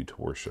you do to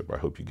worship. I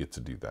hope you get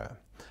to do that.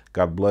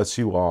 God bless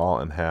you all,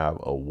 and have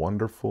a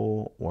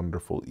wonderful,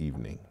 wonderful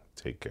evening.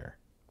 Take care.